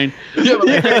fine. Yeah,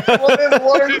 the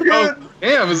water's good.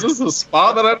 Damn, is this a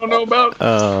spa that I don't know about?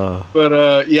 But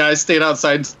I stayed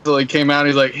outside until he came out.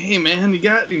 He's like, "Hey, man, you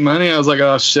got any money?" I was like,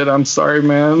 "Oh shit, I'm sorry,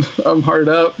 man. I'm hard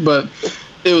up." But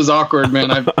it was awkward,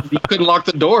 man. He couldn't lock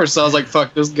the door, so I was like,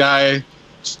 "Fuck, this guy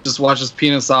just washed his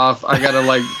penis off. I gotta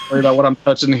worry about what I'm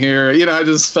touching here." I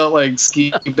just felt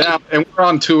schemed out. And we're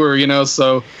on tour,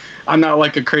 so I'm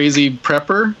not a crazy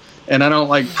prepper. And I don't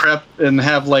prep and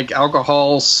have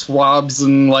alcohol swabs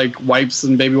and wipes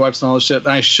and baby wipes and all this shit. And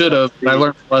I should have. I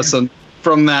learned a lesson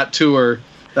from that tour.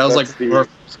 That was one of our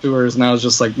first tours, and I was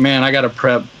just man, I got to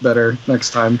prep better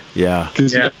next time. Yeah.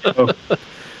 That's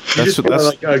a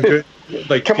good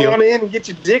come on in and get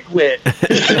your dick wet.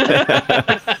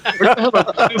 We're gonna have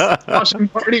a piss washing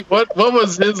party. What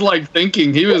was his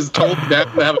thinking? He was told that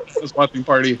to have a piss washing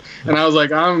party, and I was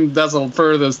like, that's the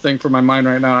furthest thing from my mind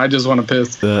right now. I just want to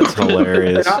piss. That's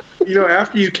hilarious.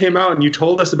 After you came out and you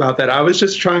told us about that, I was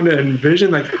just trying to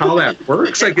envision how that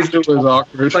works. It was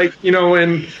awkward.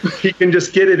 And he can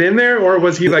just get it in there, or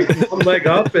was he one leg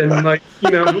up and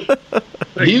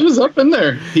he was up in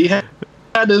there. He had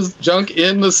his junk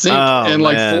in the sink and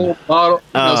full bottle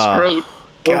scrote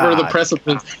over the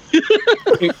precipice.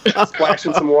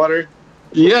 Splashing some water.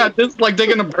 Yeah, just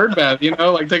taking a bird bath,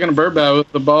 taking a bird bath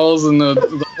with the balls and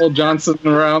the whole Johnson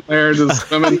around there just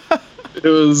swimming. It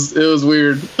was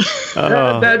weird.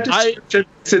 That description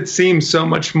it seem so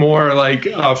much more like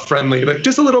friendly, like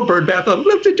just a little bird bath,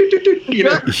 you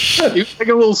know. You take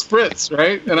a little spritz,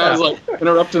 right? And I was like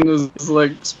interrupting his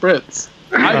like spritz.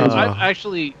 I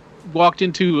actually walked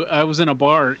into. I was in a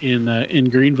bar in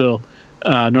Greenville,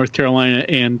 North Carolina,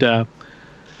 and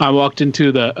I walked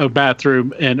into a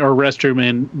bathroom or restroom,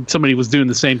 and somebody was doing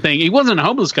the same thing. He wasn't a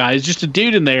homeless guy; he's just a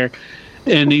dude in there,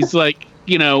 and he's like,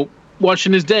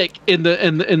 washing his dick in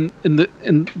the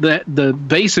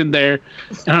basin there,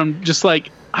 and I'm just like,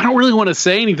 I don't really want to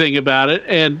say anything about it,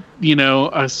 and I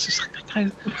was just like, that guy,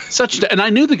 and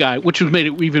I knew the guy, which made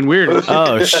it even weirder.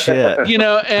 Oh shit!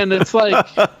 And it's like,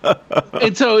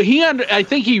 and so I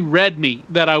think he read me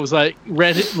that I was like,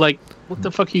 what the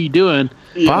fuck are you doing,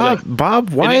 Bob?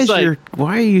 Why are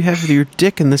you having your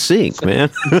dick in the sink,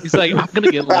 man? He's like, I'm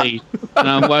gonna get laid, and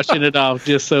I'm washing it off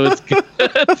just so it's good.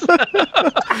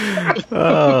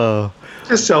 Oh,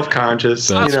 just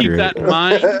self-conscious. I'll keep that in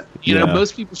mind.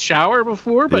 Most people shower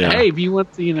before, but hey, if you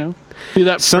want to, do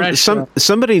that fresh.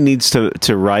 Somebody needs to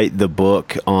write the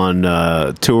book on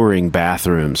touring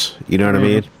bathrooms. You know what I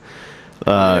mean?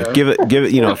 Give it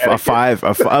a 5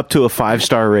 up to a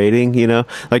 5-star rating.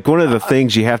 Like one of the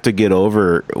things you have to get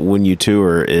over when you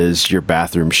tour is your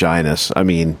bathroom shyness. I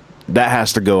mean, that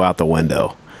has to go out the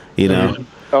window.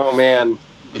 Oh man,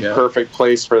 the perfect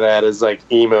place for that is like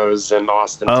Emos in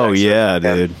Austin. Oh Texas. Yeah,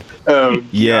 dude. Oh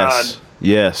yes, God.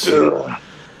 Yes.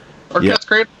 Arquette's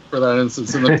great for that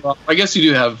instance. In the I guess you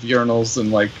do have urinals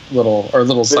and like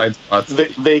little side spots.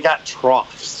 They got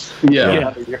troughs.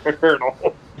 Yeah.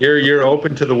 Urinal. You're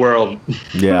open to the world.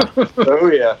 Yeah. Oh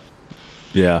yeah.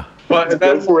 Yeah. But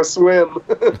go for a swim.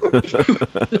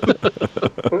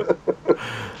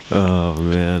 Oh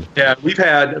man. Yeah, we've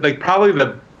had like probably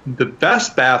the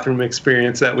best bathroom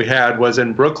experience that we had was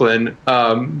in Brooklyn.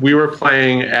 We were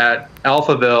playing at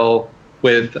Alphaville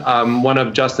with one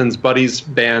of Justin's buddies'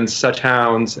 bands, Such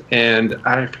Hounds, and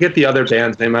I forget the other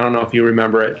band's name. I don't know if you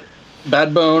remember it.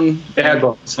 Bad Bones.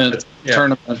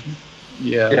 Tournament.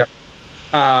 Yeah.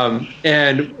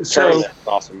 And so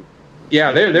awesome.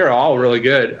 Yeah, they're all really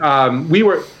good. We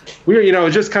were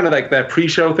just kind of like that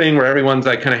pre-show thing where everyone's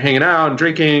like kind of hanging out and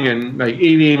drinking and like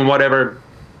eating and whatever.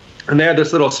 And they had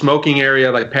this little smoking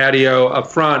area, like patio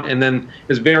up front, and then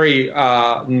it's very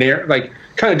near, like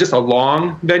kind of just a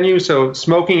long venue. So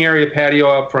smoking area, patio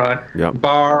up front,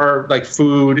 bar, like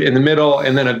food in the middle,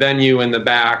 and then a venue in the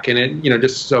back. And it,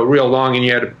 just so real long, and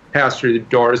you had to pass through the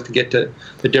doors to get to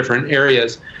the different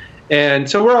areas. And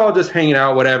so we're all just hanging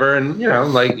out, whatever, and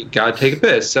like gotta take a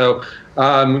piss. So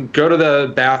go to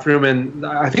the bathroom, and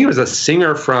I think it was a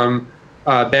singer from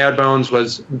Bad Bones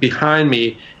was behind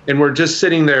me, and we're just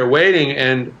sitting there waiting.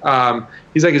 And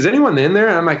he's like, "Is anyone in there?"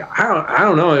 And I'm like, "I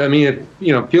don't know. I mean, it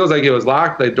feels like it was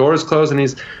locked. The door's closed."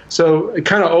 And so I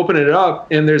kind of open it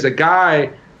up, and there's a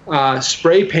guy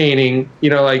spray painting,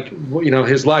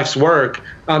 his life's work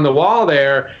on the wall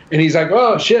there, and he's like,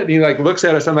 "Oh shit!" And he like looks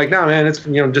at us. I'm like, "No, man, it's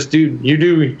just do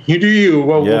you.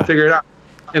 Well, we'll figure it out."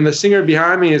 And the singer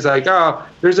behind me is like, "Oh,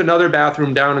 there's another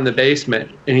bathroom down in the basement,"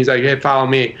 and he's like, "Hey, follow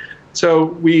me." So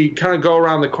we kind of go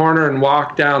around the corner and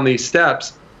walk down these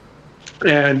steps,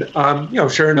 and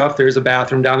sure enough, there's a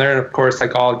bathroom down there, and of course,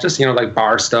 like all just like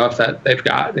bar stuff that they've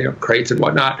got, crates and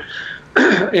whatnot,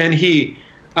 and he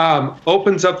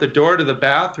opens up the door to the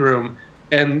bathroom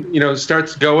and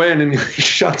starts to go in, and he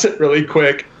shuts it really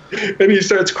quick, and he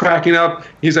starts cracking up.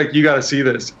 He's like, "You got to see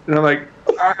this," and I'm like,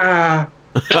 I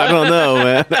don't know,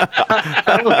 man.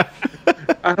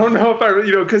 I don't know if I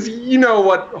because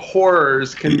what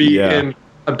horrors can be in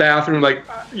a bathroom, like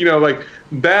like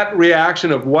that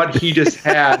reaction of what he just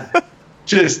had.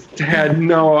 Just had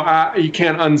you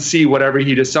can't unsee whatever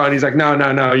he just saw, and he's like,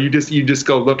 no, you just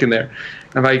go look in there.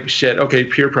 I'm like, shit, okay,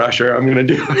 peer pressure, I'm gonna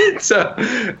do it. So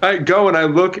I go and I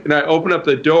look and I open up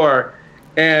the door,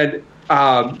 and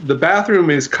the bathroom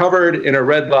is covered in a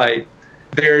red light.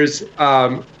 There's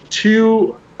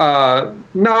two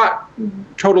not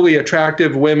totally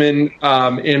attractive women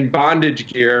in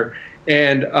bondage gear,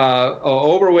 and a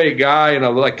overweight guy in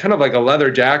a kind of like a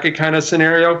leather jacket kind of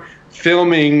scenario,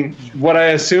 filming what I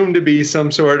assume to be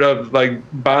some sort of like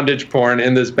bondage porn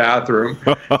in this bathroom.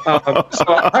 So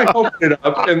I open it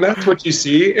up, and that's what you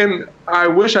see. And I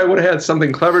wish I would have had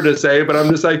something clever to say, but I'm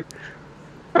just like,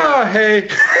 "Oh, hey."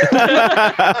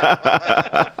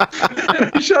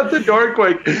 And I shut the door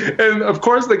quick. And of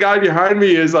course, the guy behind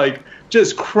me is like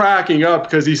just cracking up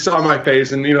because he saw my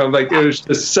face, and like it was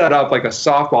just set up like a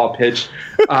softball pitch,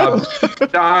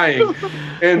 dying.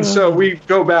 And so we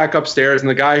go back upstairs, and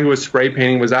the guy who was spray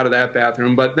painting was out of that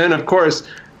bathroom. But then, of course,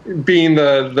 being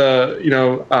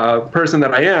the person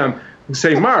that I am,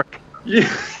 say, "Mark,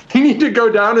 you need to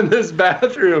go down in this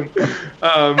bathroom.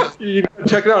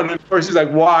 Check it out. And of course he's like,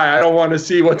 why? I don't want to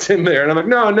see what's in there. And I'm like,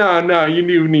 no, you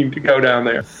do need to go down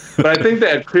there. But I think they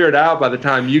had cleared out by the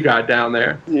time you got down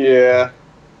there. Yeah.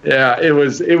 Yeah, it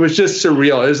was just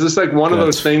surreal. It was just like one of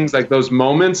those things, like those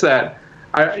moments that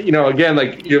again,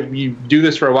 like you do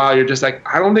this for a while, you're just like,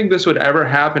 I don't think this would ever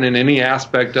happen in any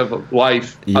aspect of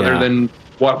life other than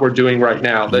what we're doing right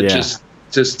now. That's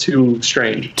just too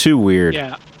strange. Too weird.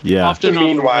 Yeah. Often,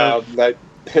 meanwhile,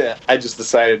 I just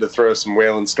decided to throw some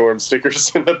Wailing Storm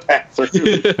stickers in the bathroom.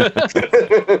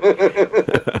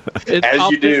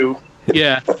 As you do.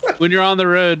 Yeah. When you're on the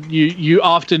road, you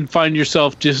often find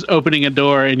yourself just opening a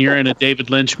door and you're in a David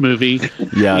Lynch movie.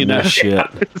 Yeah, no shit.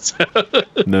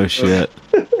 No shit.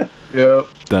 Yeah.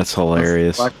 That's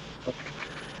hilarious.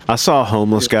 I saw a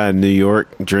homeless guy in New York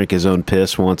drink his own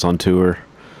piss once on tour.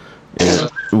 And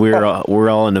we're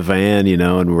all in a van,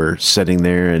 and we're sitting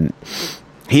there, and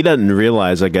he doesn't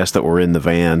realize, I guess, that we're in the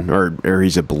van, or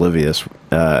he's oblivious,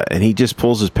 and he just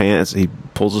pulls his pants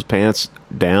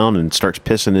down and starts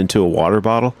pissing into a water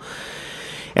bottle.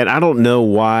 And I don't know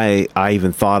why I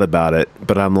even thought about it,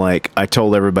 but I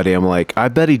told everybody, I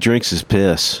bet he drinks his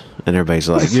piss. And everybody's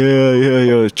like,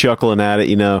 yeah, chuckling at it,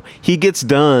 He gets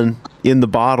done in the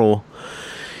bottle.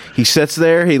 He sits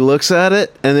there, he looks at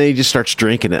it, and then he just starts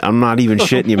drinking it. I'm not even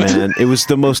shitting you, man. It was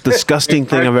the most disgusting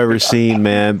thing I've ever seen,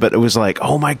 man. But it was like,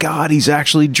 oh my God, he's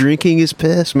actually drinking his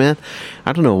piss, man.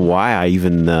 I don't know why I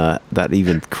even that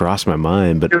even crossed my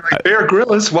mind. But you're like, Bear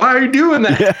Grylls, why are you doing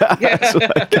that?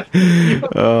 Yeah.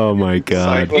 Oh my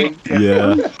God.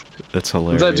 Yeah. That's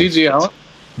hilarious. Is that G.G. Allen?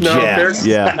 No, yeah.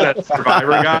 That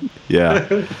Survivor guy.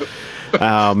 Yeah.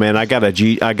 Oh man, I got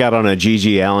on a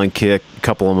G.G. Allen kick a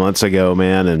couple of months ago,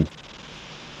 man, and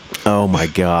oh my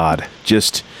God,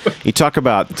 just you talk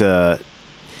about that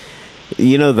the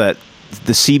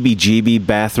CBGB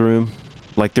bathroom,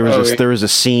 like there was a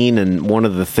scene in one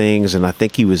of the things, and I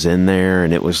think he was in there,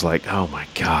 and it was like, oh my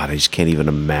God, I just can't even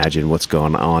imagine what's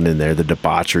going on in there, the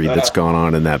debauchery that's going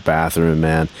on in that bathroom,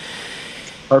 man.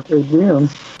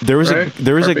 There was a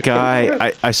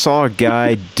guy, I saw a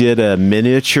guy did a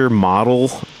miniature model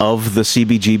of the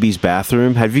CBGB's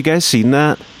bathroom. Have you guys seen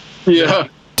that? Yeah.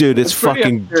 Dude, it's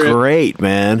fucking great,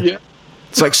 man. Yeah.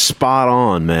 It's like spot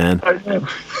on, man. I know.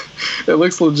 It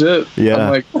looks legit. Yeah. I'm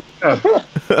like,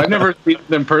 I've never seen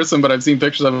it in person, but I've seen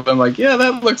pictures of it. I'm like, yeah,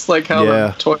 that looks like how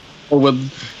the toilet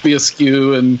would be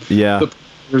askew and the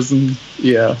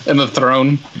and the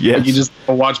throne. Yeah, like you just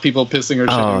watch people pissing or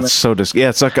shitting. Oh, it's so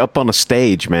it's like up on a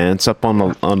stage, man. It's up on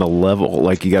a level.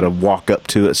 Like you got to walk up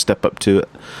to it, step up to it.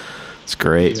 It's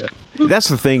great. Yeah. That's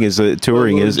the thing is that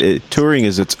touring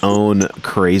is its own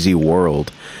crazy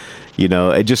world.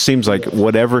 It just seems like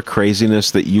whatever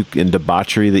craziness and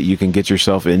debauchery that you can get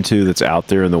yourself into that's out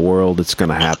there in the world, it's going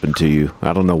to happen to you.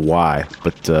 I don't know why,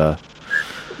 but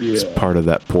it's part of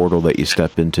that portal that you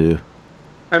step into.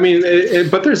 I mean,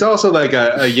 but there's also like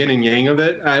a yin and yang of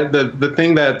it. The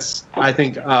thing that's, I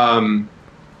think,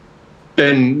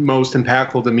 been most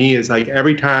impactful to me is like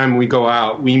every time we go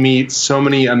out, we meet so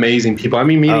many amazing people. I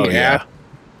mean, meeting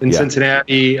in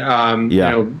Cincinnati,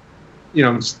 Todd's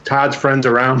friends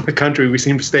around the country. We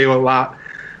seem to stay with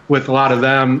a lot of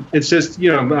them. It's just,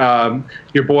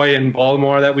 your boy in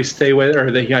Baltimore that we stay with,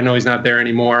 I know he's not there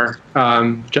anymore,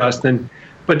 Justin.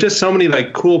 But just so many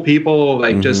like cool people,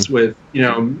 like just with,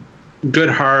 good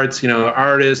hearts,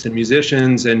 artists and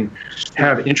musicians and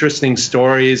have interesting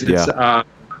stories. It's,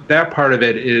 that part of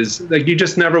it is like, you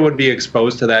just never would be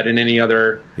exposed to that in any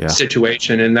other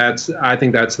situation. And I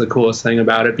think that's the coolest thing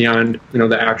about it beyond,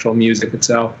 the actual music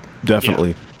itself.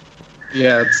 Definitely.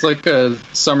 Yeah, it's like a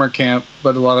summer camp,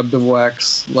 but a lot of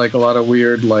bivouacs, like a lot of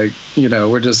weird, like,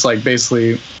 we're just like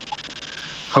basically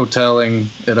hoteling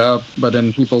it up, but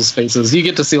in people's faces. You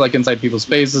get to see like inside people's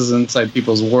faces, inside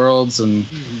people's worlds, and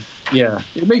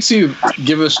it makes you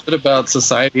give a shit about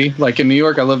society. Like in New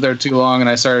York, I lived there too long and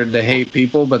I started to hate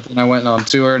people, but then I went on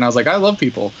tour and I was like, I love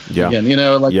people. Yeah. Again,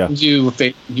 gives you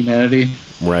faith in humanity.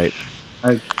 Right.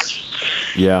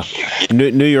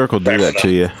 New York will do that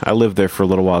to you. I lived there for a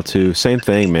little while too. Same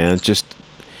thing, man. Just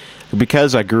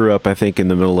because I grew up, I think, in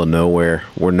the middle of nowhere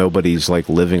where nobody's like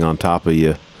living on top of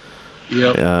you.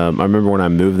 Yep. I remember when I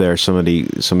moved there, somebody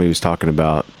was talking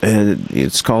about, and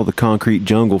it's called the concrete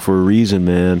jungle for a reason,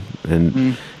 man.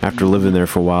 And after living there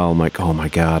for a while, I'm like, oh my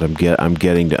God, I'm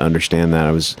getting to understand that.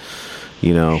 I was,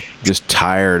 just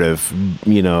tired of,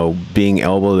 being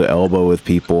elbow to elbow with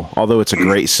people. Although it's a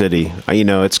great city,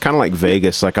 it's kind of like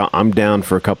Vegas. Like I'm down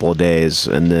for a couple of days,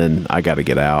 and then I got to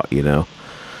get out.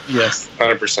 Yes,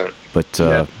 100%. But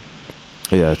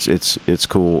Yeah, it's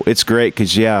cool. It's great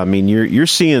because I mean you're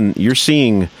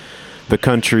seeing the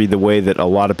country the way that a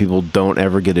lot of people don't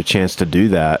ever get a chance to do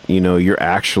that. You know, you're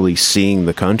actually seeing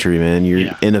the country, man.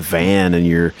 You're in a van and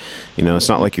it's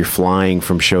not like you're flying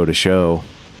from show to show.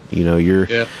 You know, you're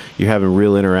having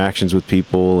real interactions with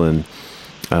people, and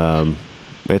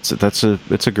it's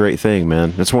a great thing,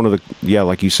 man. It's one of the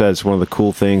like you said, it's one of the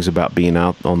cool things about being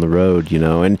out on the road, you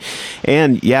know. And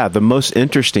the most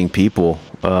interesting people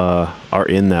are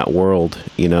in that world,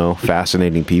 you know,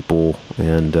 fascinating people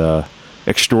and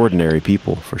extraordinary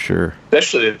people for sure.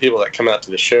 Especially the people that come out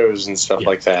to the shows and stuff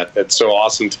like that. It's so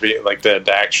awesome to be like to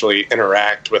actually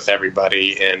interact with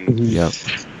everybody, and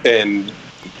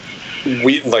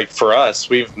we, like, for us,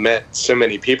 we've met so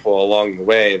many people along the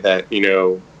way that, you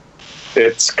know,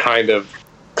 it's kind of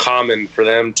common for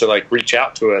them to like reach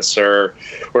out to us, or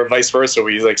vice versa.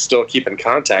 We like still keep in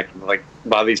contact with like a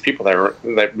lot of these people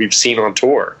that we've seen on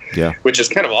tour, which is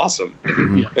kind of awesome.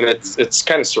 And it's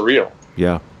kind of surreal.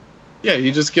 Yeah,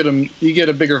 you just get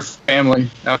a bigger family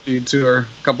after you tour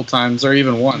a couple times, or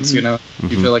even once. You know,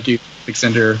 you feel like you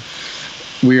extend your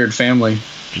weird family.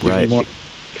 Right. More.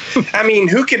 I mean,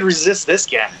 who can resist this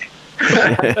guy?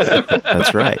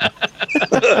 That's right.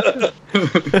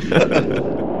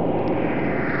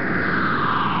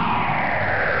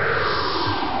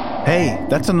 Hey,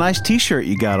 that's a nice t-shirt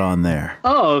you got on there.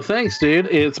 Oh, thanks, dude.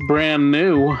 It's brand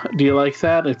new. Do you like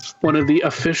that? It's one of the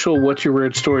official What's Your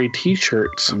Weird Story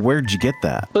t-shirts. Where'd you get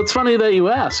that? It's funny that you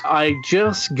ask. I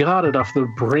just got it off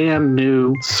the brand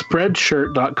new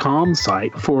Spreadshirt.com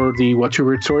site for the What's Your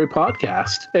Weird Story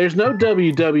podcast. There's no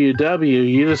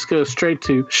www. You just go straight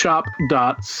to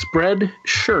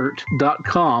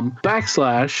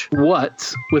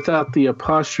shop.spreadshirt.com/what's without the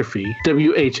apostrophe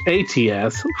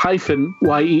WHATS hyphen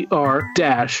WEIRD-STORY,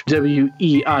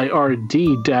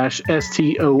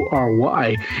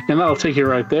 and that'll take you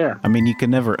right there. I mean, you can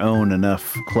never own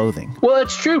enough clothing. Well,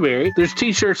 it's true, Barry. There's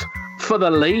t-shirts for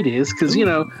the ladies because, you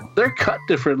know, they're cut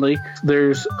differently.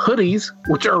 There's hoodies,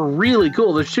 which are really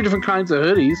cool. There's two different kinds of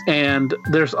hoodies, and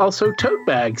there's also tote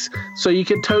bags, so you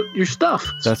can tote your stuff.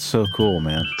 That's so cool,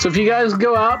 man. So if you guys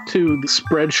go out to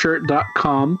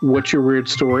Spreadshirt.com, What's Your Weird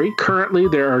Story, currently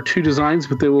there are 2 designs,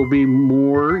 but there will be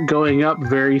more going up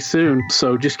very soon.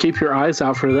 So just keep your eyes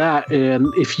out for that. And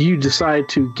if you decide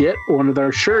to get one of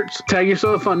their shirts, tag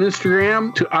yourself on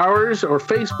Instagram to ours or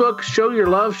Facebook. Show your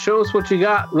love. Show us what you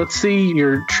got. Let's see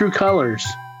your true colors.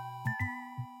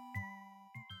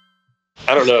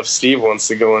 I don't know if Steve wants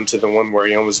to go into the one where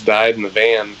he almost died in the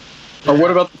van. Or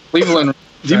what about the Cleveland?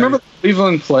 Do you remember the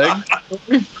Cleveland Plague?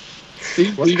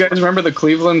 Steve, do you guys remember the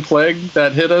Cleveland Plague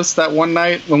that hit us that one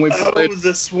night when we played? Oh,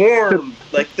 the swarm.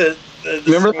 Like the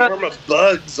remember swarm that? of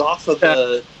bugs off of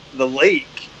the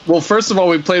lake. Well, first of all,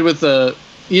 we played with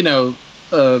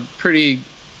pretty...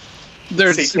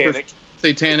 They're satanic. Super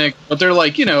satanic, but they're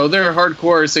like, you know, they're a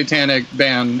hardcore satanic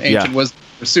band. Ancient was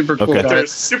super cool guys. They're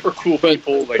super cool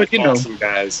people, like awesome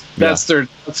guys. That's their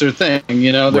thing,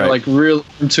 you know. They're like real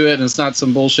into it, and it's not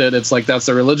some bullshit. It's like that's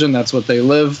their religion, that's what they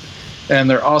live, and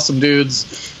they're awesome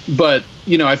dudes. But,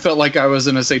 you know, I felt like I was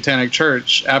in a satanic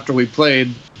church after we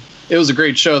played. It was a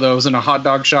great show, though. It was in a hot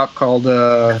dog shop called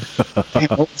what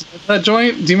was that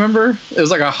joint? Do you remember? It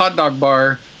was like a hot dog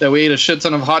bar that we ate a shit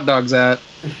ton of hot dogs at.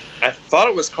 I thought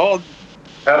it was called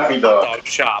Happy Dog. Dog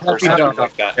Shop or something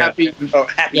like that. Happy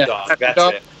Dog.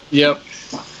 That's it. Yep.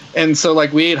 And so,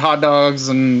 like, we ate hot dogs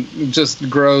and just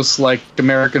gross, like,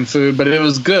 American food. But it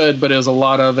was good, but it was a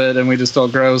lot of it, and we just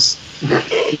felt gross.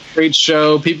 Great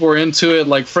show. People were into it.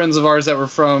 Like, friends of ours that were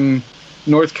from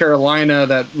North Carolina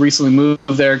that recently moved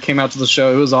there came out to the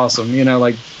show. It was awesome. You know,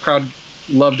 like, crowd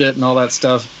loved it and all that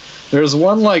stuff. There was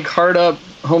one, like, hard-up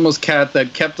homeless cat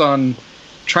that kept on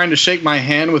trying to shake my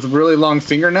hand with really long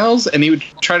fingernails, and he would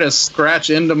try to scratch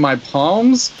into my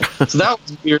palms. So that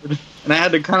was weird. And I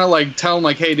had to kind of like tell him,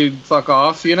 like, hey, dude, fuck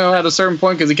off, you know, at a certain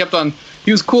point, because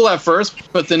he was cool at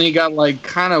first, but then he got like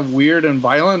kind of weird and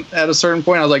violent at a certain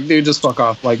point. I was like, dude, just fuck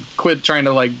off. Like, quit trying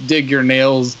to like dig your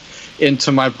nails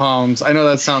into my palms. I know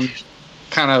that sounds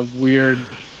kind of weird.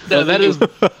 No, that is.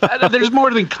 There's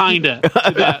more than kinda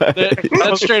to that.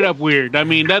 That's straight up weird. I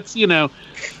mean, that's, you know.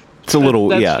 It's a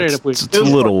little, it's a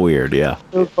little weird, yeah.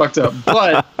 It was fucked up.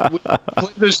 But we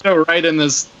played this show right in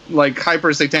this, like,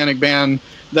 hyper-satanic band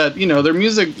that, you know, their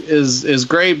music is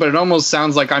great, but it almost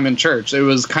sounds like I'm in church. It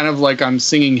was kind of like I'm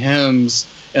singing hymns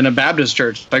in a Baptist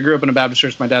church. I grew up in a Baptist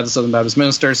church. My dad's a Southern Baptist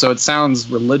minister, so it sounds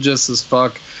religious as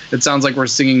fuck. It sounds like we're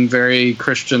singing very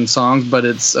Christian songs, but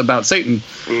it's about Satan.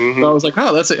 Mm-hmm. So I was like,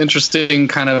 oh, that's an interesting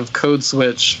kind of code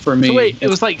switch for me. So wait, it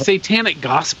was like satanic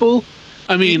gospel?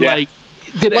 I mean, like...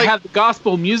 Did it have the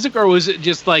gospel music, or was it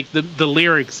just like the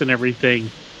lyrics and everything?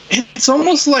 It's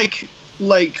almost like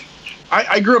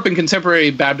I grew up in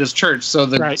contemporary Baptist church, so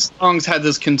the songs had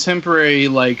this contemporary,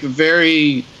 like,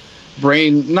 very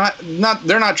not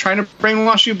they're not trying to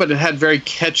brainwash you, but it had very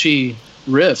catchy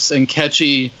riffs and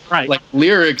catchy like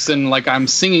lyrics, and like I'm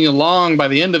singing along by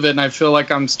the end of it, and I feel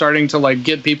like I'm starting to like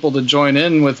get people to join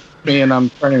in with me, and I'm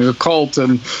starting a cult,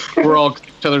 and we're all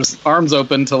each other's arms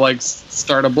open to like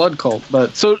start a blood cult.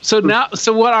 But so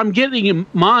what I'm getting in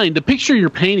mind, the picture you're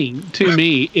painting to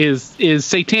me is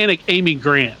satanic Amy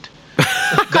Grant.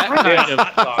 That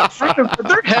kind of.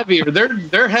 They're heavier.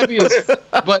 They're heavy as,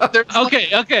 but there's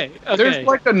okay. There's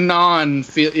like a non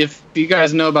feel. If you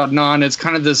guys know about non, it's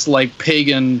kind of this like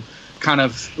pagan kind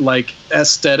of like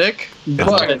aesthetic,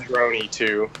 but droney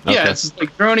too. Yeah, it's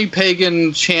like droney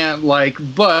pagan chant, like.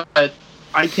 But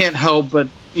I can't help but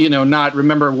not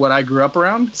remember what I grew up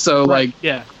around. So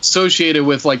associated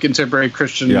with like contemporary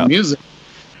Christian music,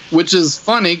 which is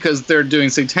funny because they're doing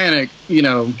satanic,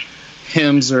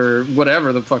 hymns or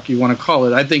whatever the fuck you want to call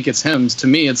it. I think it's hymns. To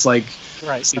me, it's like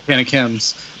satanic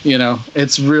hymns.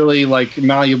 It's really like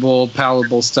malleable,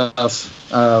 palatable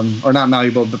stuff, or not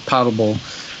malleable but palatable.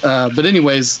 But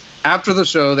anyways, after the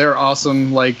show, they're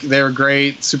awesome. Like, they were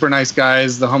great, super nice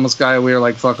guys. The homeless guy, we were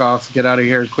like, fuck off, get out of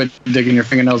here, quit digging your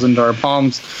fingernails into our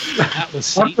palms. That was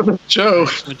Satan. After the show,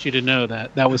 I want you to know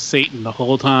that was Satan the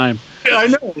whole time. Yeah, I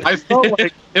know. I felt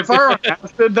like if I were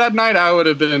acid that night, I would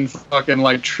have been fucking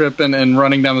like tripping and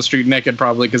running down the street naked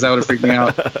probably, because that would have freaked me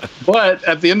out. But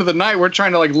at the end of the night, we're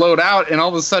trying to like load out, and all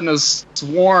of a sudden a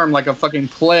swarm, like a fucking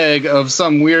plague of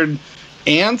some weird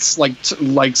ants, like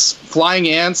flying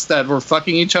ants that were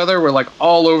fucking each other, were like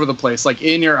all over the place, like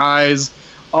in your eyes,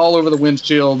 all over the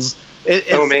windshields.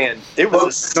 It was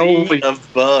a sea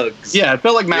of bugs. Yeah, it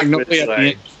felt like Magnolia.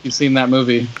 Like, you've seen that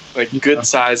movie, like good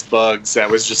sized bugs that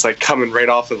was just like coming right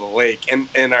off of the lake.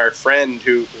 And our friend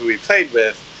who we played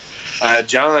with,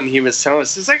 John, he was telling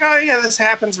us, he's like, oh yeah, this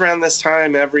happens around this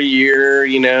time every year.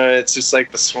 It's just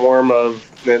like the swarm of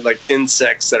like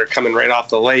insects that are coming right off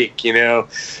the lake.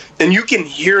 And you can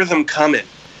hear them coming.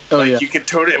 You could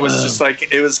totally. It was just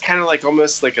like, it was kind of like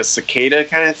almost like a cicada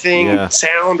kind of thing,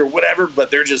 sound or whatever.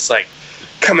 But they're just like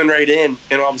coming right in,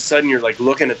 and all of a sudden you're like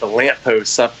looking at the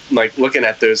lampposts up, like looking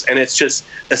at those, and it's just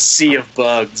a sea of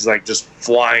bugs like just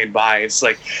flying by. It's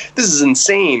like, this is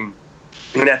insane.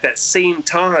 And at that same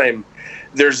time,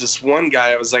 there's this one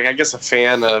guy, I was like, I guess a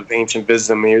fan of Ancient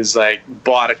Wisdom. He was like,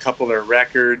 bought a couple of their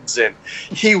records, and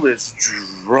he was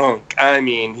drunk. I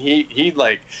mean, he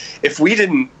like, if we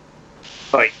didn't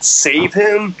like save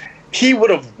him, he would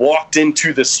have walked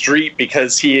into the street,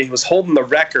 because he was holding the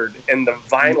record and the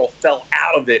vinyl fell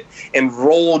out of it and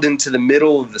rolled into the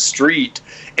middle of the street,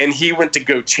 and he went to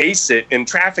go chase it in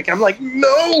traffic. I'm like,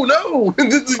 no,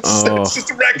 it's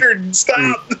just a record,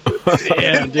 stop.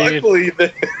 Yeah, and luckily,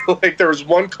 like, there was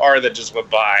one car that just went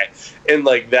by, and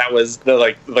like that was the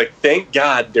like thank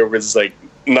God there was like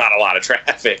not a lot of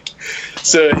traffic.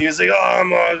 So he was like,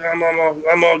 oh,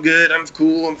 I'm all good, I'm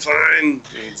cool, I'm fine. And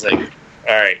he's like,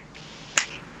 all right,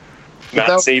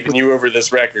 not saving you over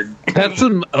this record. That's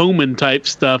some Omen type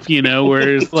stuff,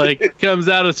 where it's like comes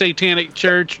out of satanic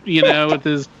church, with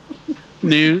his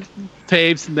new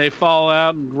tapes, and they fall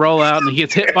out and roll out, and he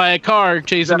gets hit by a car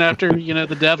chasing after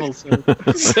the devil. So.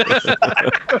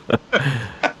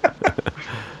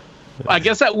 I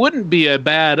guess that wouldn't be a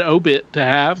bad obit to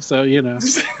have. So he took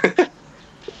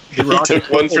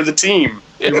one for the team.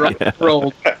 It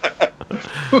rolled.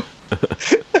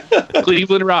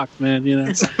 Cleveland rocks, man.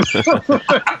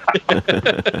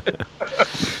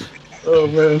 Oh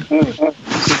man.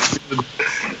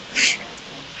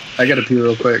 I gotta pee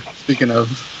real quick. Speaking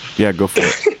of. Yeah, go for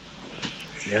it.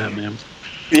 Yeah, man.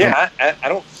 Yeah, I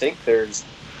don't think there's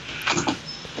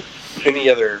any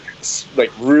other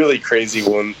like really crazy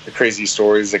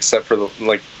stories, except for the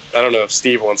like. I don't know if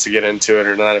Steve wants to get into it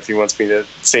or not. If he wants me to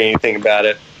say anything about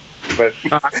it. But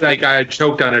like I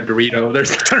choked on a Dorito.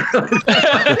 There's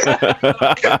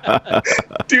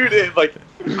dude,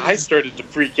 I started to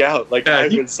freak out. Like, I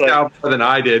was like, out more than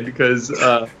I did, because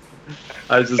I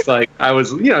was just like,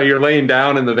 you're laying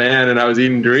down in the van, and I was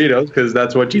eating Doritos because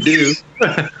that's what you do.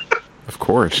 Of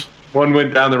course. One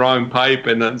went down the wrong pipe,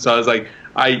 and then so I was like,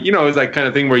 it was that kind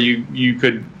of thing where you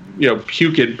could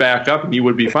puke it back up and you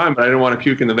would be fine, but I didn't want to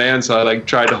puke in the van, so I like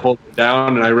tried to hold it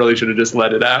down, and I really should have just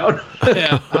let it out.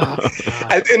 Yeah.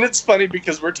 And it's funny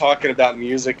because we're talking about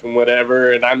music and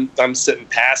whatever, and I'm sitting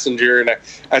passenger, and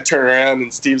I turn around,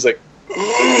 and Steve's like,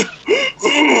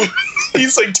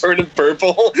 he's like turning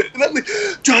purple, and I'm like,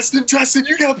 Justin,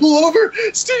 you gotta pull over.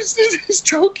 Steve's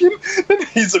choking, and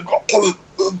he's like,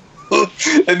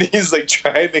 And he's like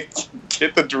trying to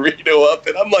get the Dorito up,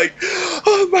 and I'm like,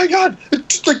 oh my God,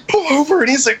 just like pull over. And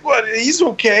he's like, what? He's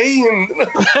okay. And I'm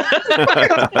like,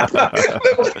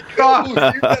 God, you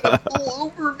gotta pull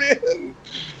over, man.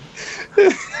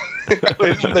 And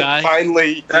then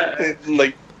finally,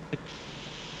 like,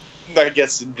 I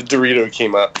guess the Dorito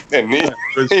came up, and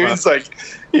he was like,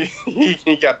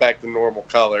 he got back to normal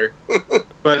color.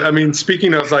 But I mean,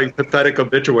 speaking of like pathetic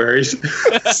obituaries,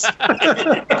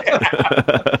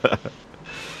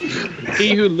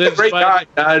 he who lives great guy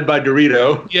died by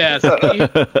Dorito. Yes,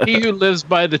 he who lives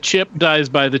by the chip dies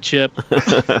by the chip.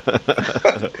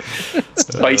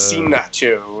 Spicy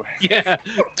nacho. Yeah,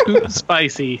 too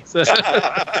spicy.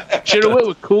 Should have went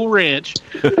with Cool Ranch.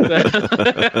 Not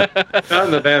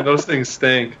in the van; those things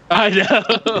stink. I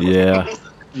know. Yeah.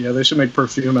 Yeah, they should make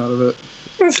perfume out of it.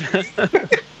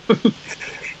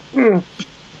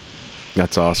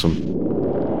 That's awesome.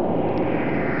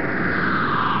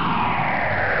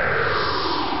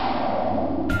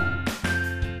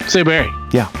 Say, Barry.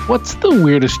 Yeah. What's the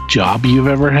weirdest job you've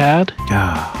ever had?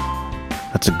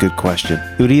 That's a good question.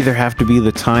 It would either have to be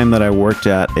the time that I worked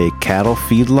at a cattle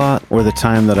feedlot or the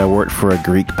time that I worked for a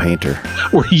Greek painter.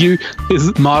 Were you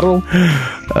his model?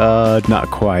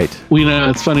 Not quite. Well, you know,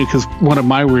 it's funny because one of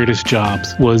my weirdest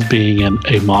jobs was being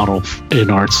a model in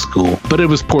art school, but it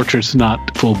was portraits,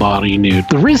 not full body nude.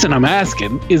 The reason I'm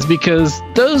asking is because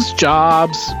those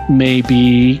jobs may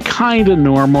be kind of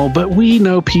normal, but we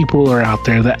know people are out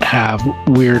there that have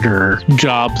weirder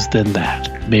jobs than that.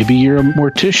 Maybe you're a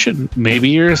mortician. Maybe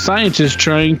you're a scientist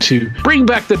trying to bring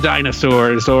back the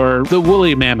dinosaurs or the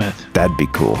woolly mammoth. That'd be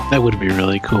cool. That would be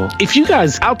really cool. If you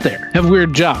guys out there have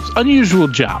weird jobs, unusual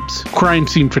jobs, crime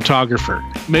scene photographer,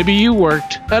 maybe you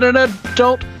worked at an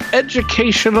adult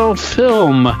educational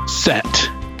film set,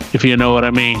 if you know what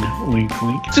I mean. Wink,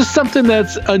 wink. Just something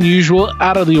that's unusual,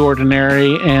 out of the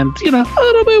ordinary, and, you know, a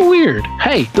little bit weird.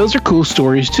 Hey, those are cool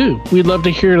stories too. We'd love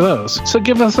to hear those. So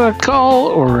give us a call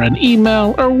or an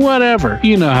email or whatever.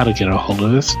 You know how to get a hold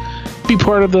of us. Be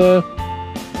part of the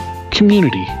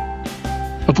community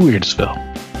of Weirdsville.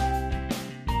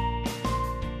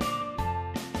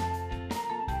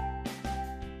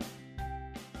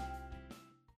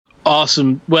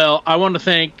 Awesome. Well, I want to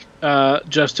thank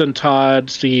Justin, Todd,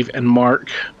 Steve, and Mark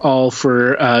all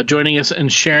for joining us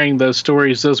and sharing those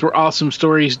stories. Those were awesome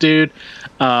stories, dude.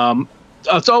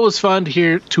 It's always fun to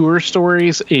hear tour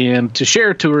stories and to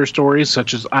share tour stories,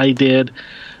 such as I did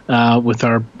with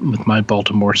my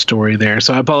Baltimore story there.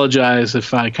 So I apologize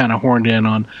if I kind of horned in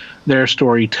on their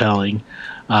storytelling.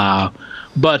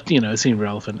 But, you know, it seemed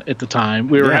relevant at the time.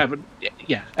 We were having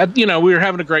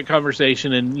a great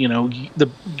conversation, and, you know,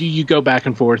 you go back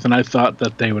and forth, and I thought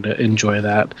that they would enjoy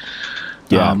that.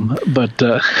 Yeah.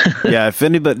 Yeah,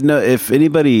 if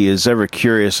anybody is ever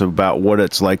curious about what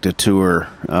it's like to tour,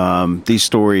 these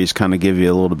stories kind of give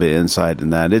you a little bit of insight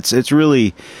in that.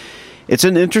 It's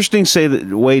an interesting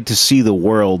way to see the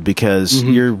world because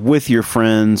you're with your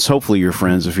friends. Hopefully you're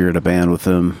friends if you're in a band with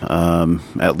them.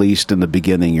 At least in the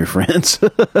beginning, you're friends.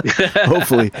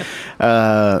 Hopefully.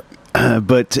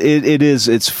 But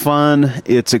it's fun,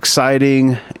 it's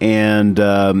exciting, and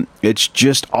it's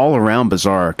just all around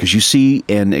bizarre because you see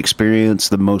and experience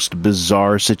the most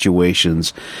bizarre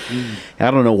situations. I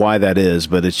don't know why that is,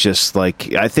 but it's just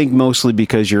like, I think mostly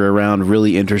because you're around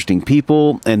really interesting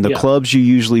people, and the clubs you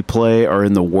usually play are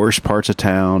in the worst parts of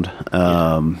town.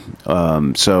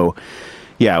 So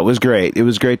yeah, it was great. It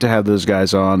was great to have those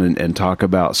guys on and talk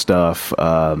about stuff.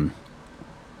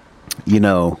 You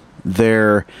know,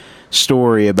 their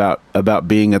story about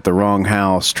being at the wrong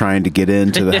house trying to get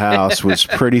into the house was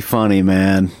pretty funny,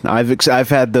 man. I've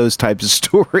had those types of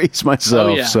stories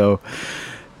myself. So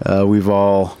we've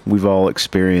all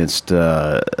experienced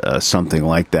something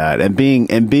like that, and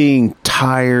being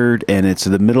tired, and it's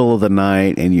the middle of the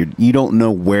night, and you don't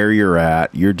know where you're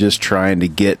at. You're just trying to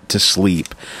get to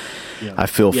sleep. I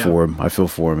feel for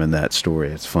him in that story.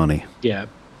 It's funny.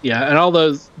 Yeah, and all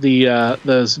those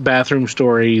bathroom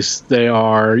stories, they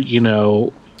are, you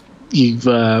know,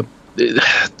 the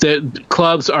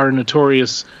clubs are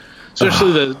notorious,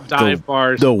 especially the dive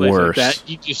bars, the worst. Like that.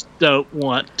 You just don't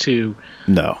want to.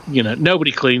 No, you know,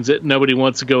 nobody cleans it. Nobody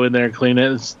wants to go in there and clean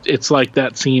it. It's like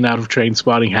that scene out of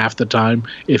Trainspotting half the time,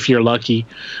 if you're lucky,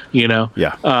 you know.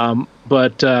 Yeah.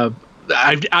 But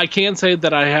I can say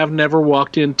that I have never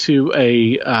walked into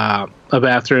a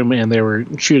bathroom and they were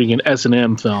shooting an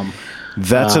S&M film.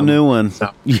 That's a new one. So.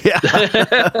 Yeah,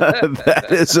 that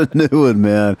is a new one,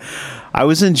 man. I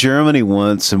was in Germany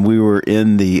once, and we were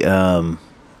in the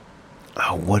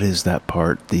what is that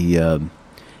part?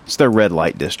 It's It's their red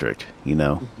light district, you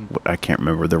know. I can't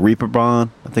remember. The Reeperbahn,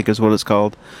 I think is what it's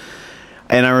called.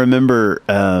 And I remember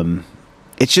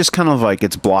it's just kind of like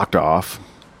it's blocked off.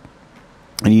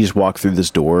 And you just walk through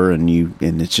this door and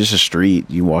it's just a street.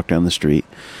 You walk down the street.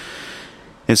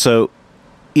 And so,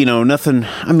 you know, nothing,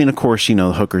 I mean, of course, you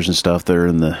know, the hookers and stuff, they're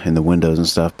in the windows and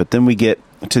stuff. But then we get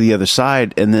to the other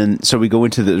side, and then so we go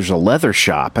into there's a leather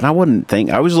shop, and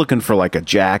I was looking for like a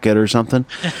jacket or something,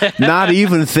 not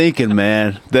even thinking,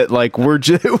 man, that like we're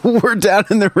down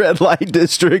in the red light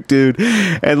district, dude,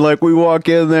 and like we walk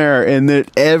in there, and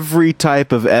that every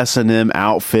type of S&M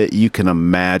outfit you can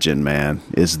imagine, man,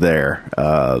 is there.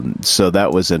 So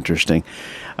that was interesting.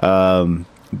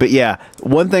 But yeah,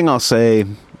 one thing I'll say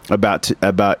about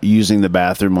using the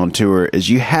bathroom on tour is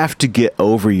you have to get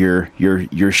over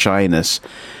your shyness,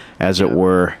 as it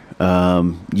were.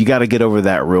 You got to get over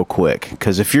that real quick,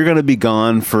 because if you're going to be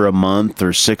gone for a month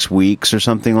or 6 weeks or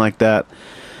something like that,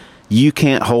 you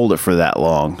can't hold it for that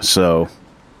long. So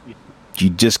you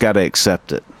just got to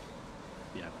accept it.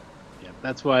 Yeah,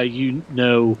 that's why you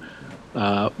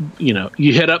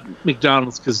hit up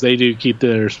McDonald's because they do keep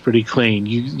theirs pretty clean.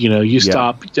 You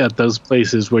stop at those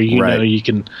places where you know you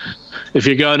can, if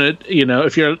you're going to,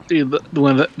 if you're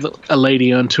a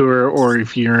lady on tour, or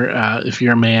if you're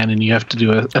a man and you have to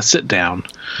do a sit down,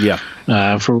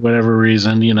 for whatever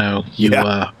reason, you definitely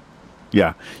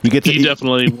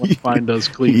want to find those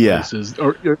clean places,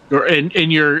 or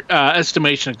and your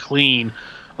estimation of clean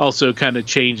also kind of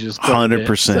changes.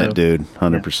 100%, dude.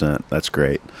 100%. That's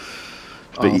great.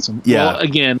 Awesome. Yeah. Well,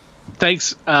 again,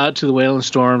 thanks to the Wailing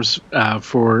Storms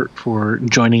for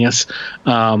joining us.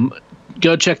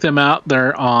 Go check them out.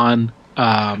 They're on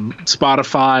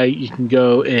Spotify. You can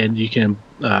go and you can.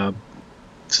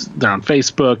 They're on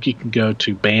Facebook. You can go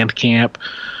to Bandcamp.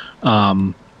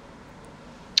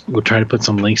 We'll try to put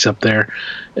some links up there.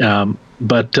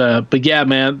 But yeah,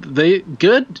 man,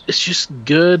 it's just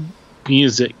good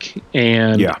music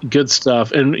and good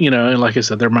stuff, and and like I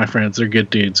said, they're my friends. They're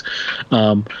good dudes.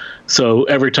 So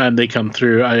every time they come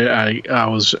through, I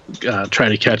always try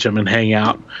to catch them and hang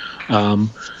out, and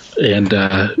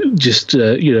just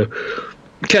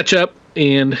catch up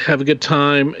and have a good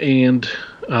time. And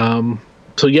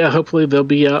so yeah, hopefully they'll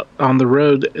be out on the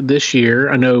road this year.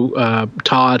 I know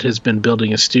Todd has been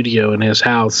building a studio in his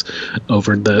house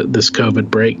over this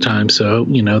COVID break time, so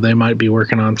they might be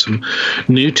working on some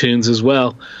new tunes as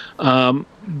well.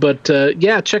 But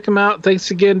yeah, check them out. Thanks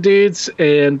again, dudes,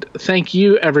 and thank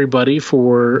you everybody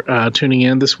for tuning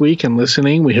in this week and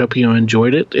listening. We hope you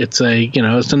enjoyed it. It's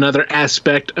it's another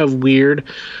aspect of weird.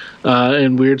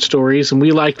 And weird stories, and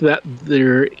we like that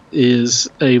there is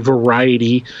a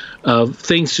variety of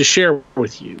things to share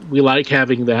with you. We like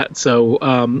having that, so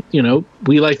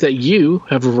we like that you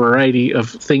have a variety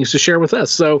of things to share with us.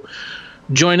 So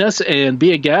join us and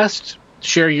be a guest.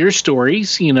 Share your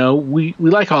stories. We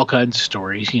like all kinds of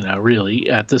stories.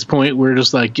 Really, at this point, we're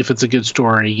just like, if it's a good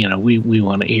story, we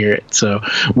want to hear it. So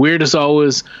weird is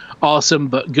always awesome,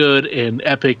 but good and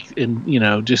epic,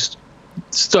 and just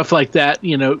stuff like that.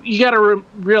 You got to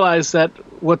realize that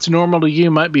what's normal to you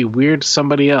might be weird to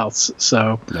somebody else.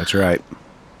 So that's right.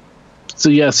 So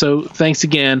yeah, so thanks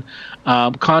again.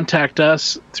 Contact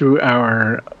us through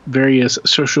our various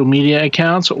social media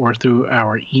accounts or through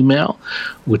our email,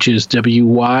 which is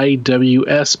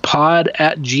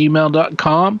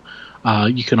wywspod@gmail.com.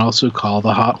 You can also call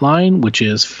the hotline, which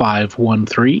is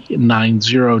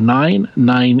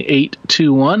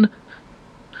 513-909-9821.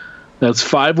 That's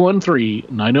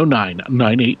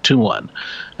 513-909-9821.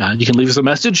 You can leave us a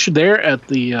message there at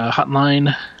the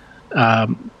hotline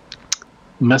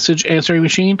message answering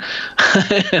machine,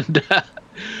 and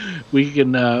we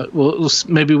can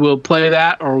maybe we'll play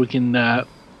that, or we can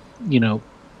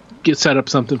get set up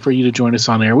something for you to join us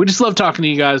on air. We just love talking to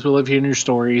you guys. We love hearing your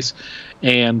stories,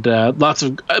 and lots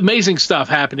of amazing stuff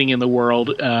happening in the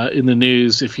world, in the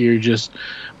news. If you're just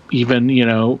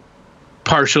even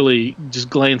partially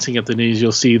just glancing at the news,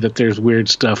 you'll see that there's weird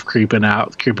stuff creeping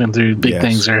through. Big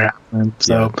things are happening.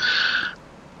 So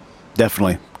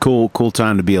definitely cool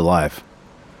time to be alive.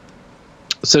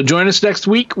 So join us next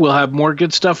week. We'll have more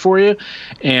good stuff for you.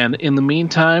 And in the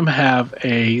meantime, have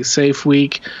a safe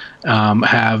week,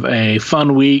 have a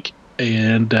fun week,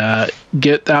 and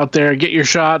get out there, get your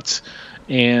shots,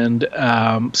 and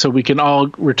so we can all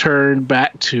return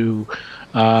back to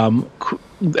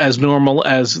as normal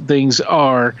as things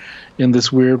are in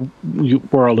this weird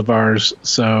world of ours.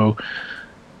 So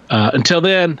until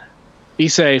then, be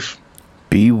safe.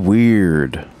 Be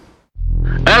weird.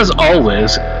 As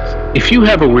always, if you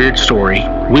have a weird story,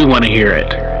 we want to hear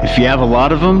it. If you have a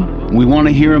lot of them, We want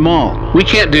to hear them all. We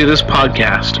can't do this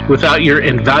podcast without your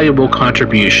invaluable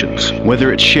contributions.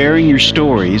 Whether it's sharing your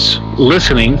stories,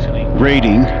 listening,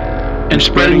 rating, and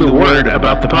spreading the word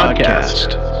about the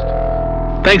podcast.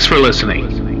 Thanks for listening.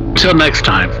 Until next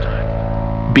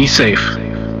time, be safe.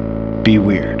 Be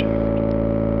weird.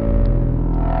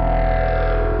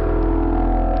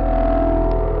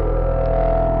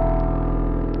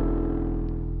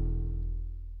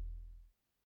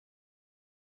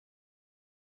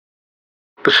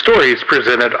 The stories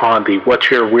presented on the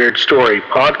What's Your Weird Story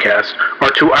podcast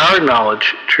are, to our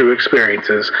knowledge, true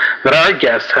experiences that our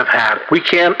guests have had. We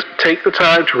can't take the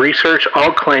time to research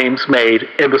all claims made,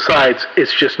 and besides,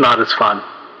 it's just not as fun.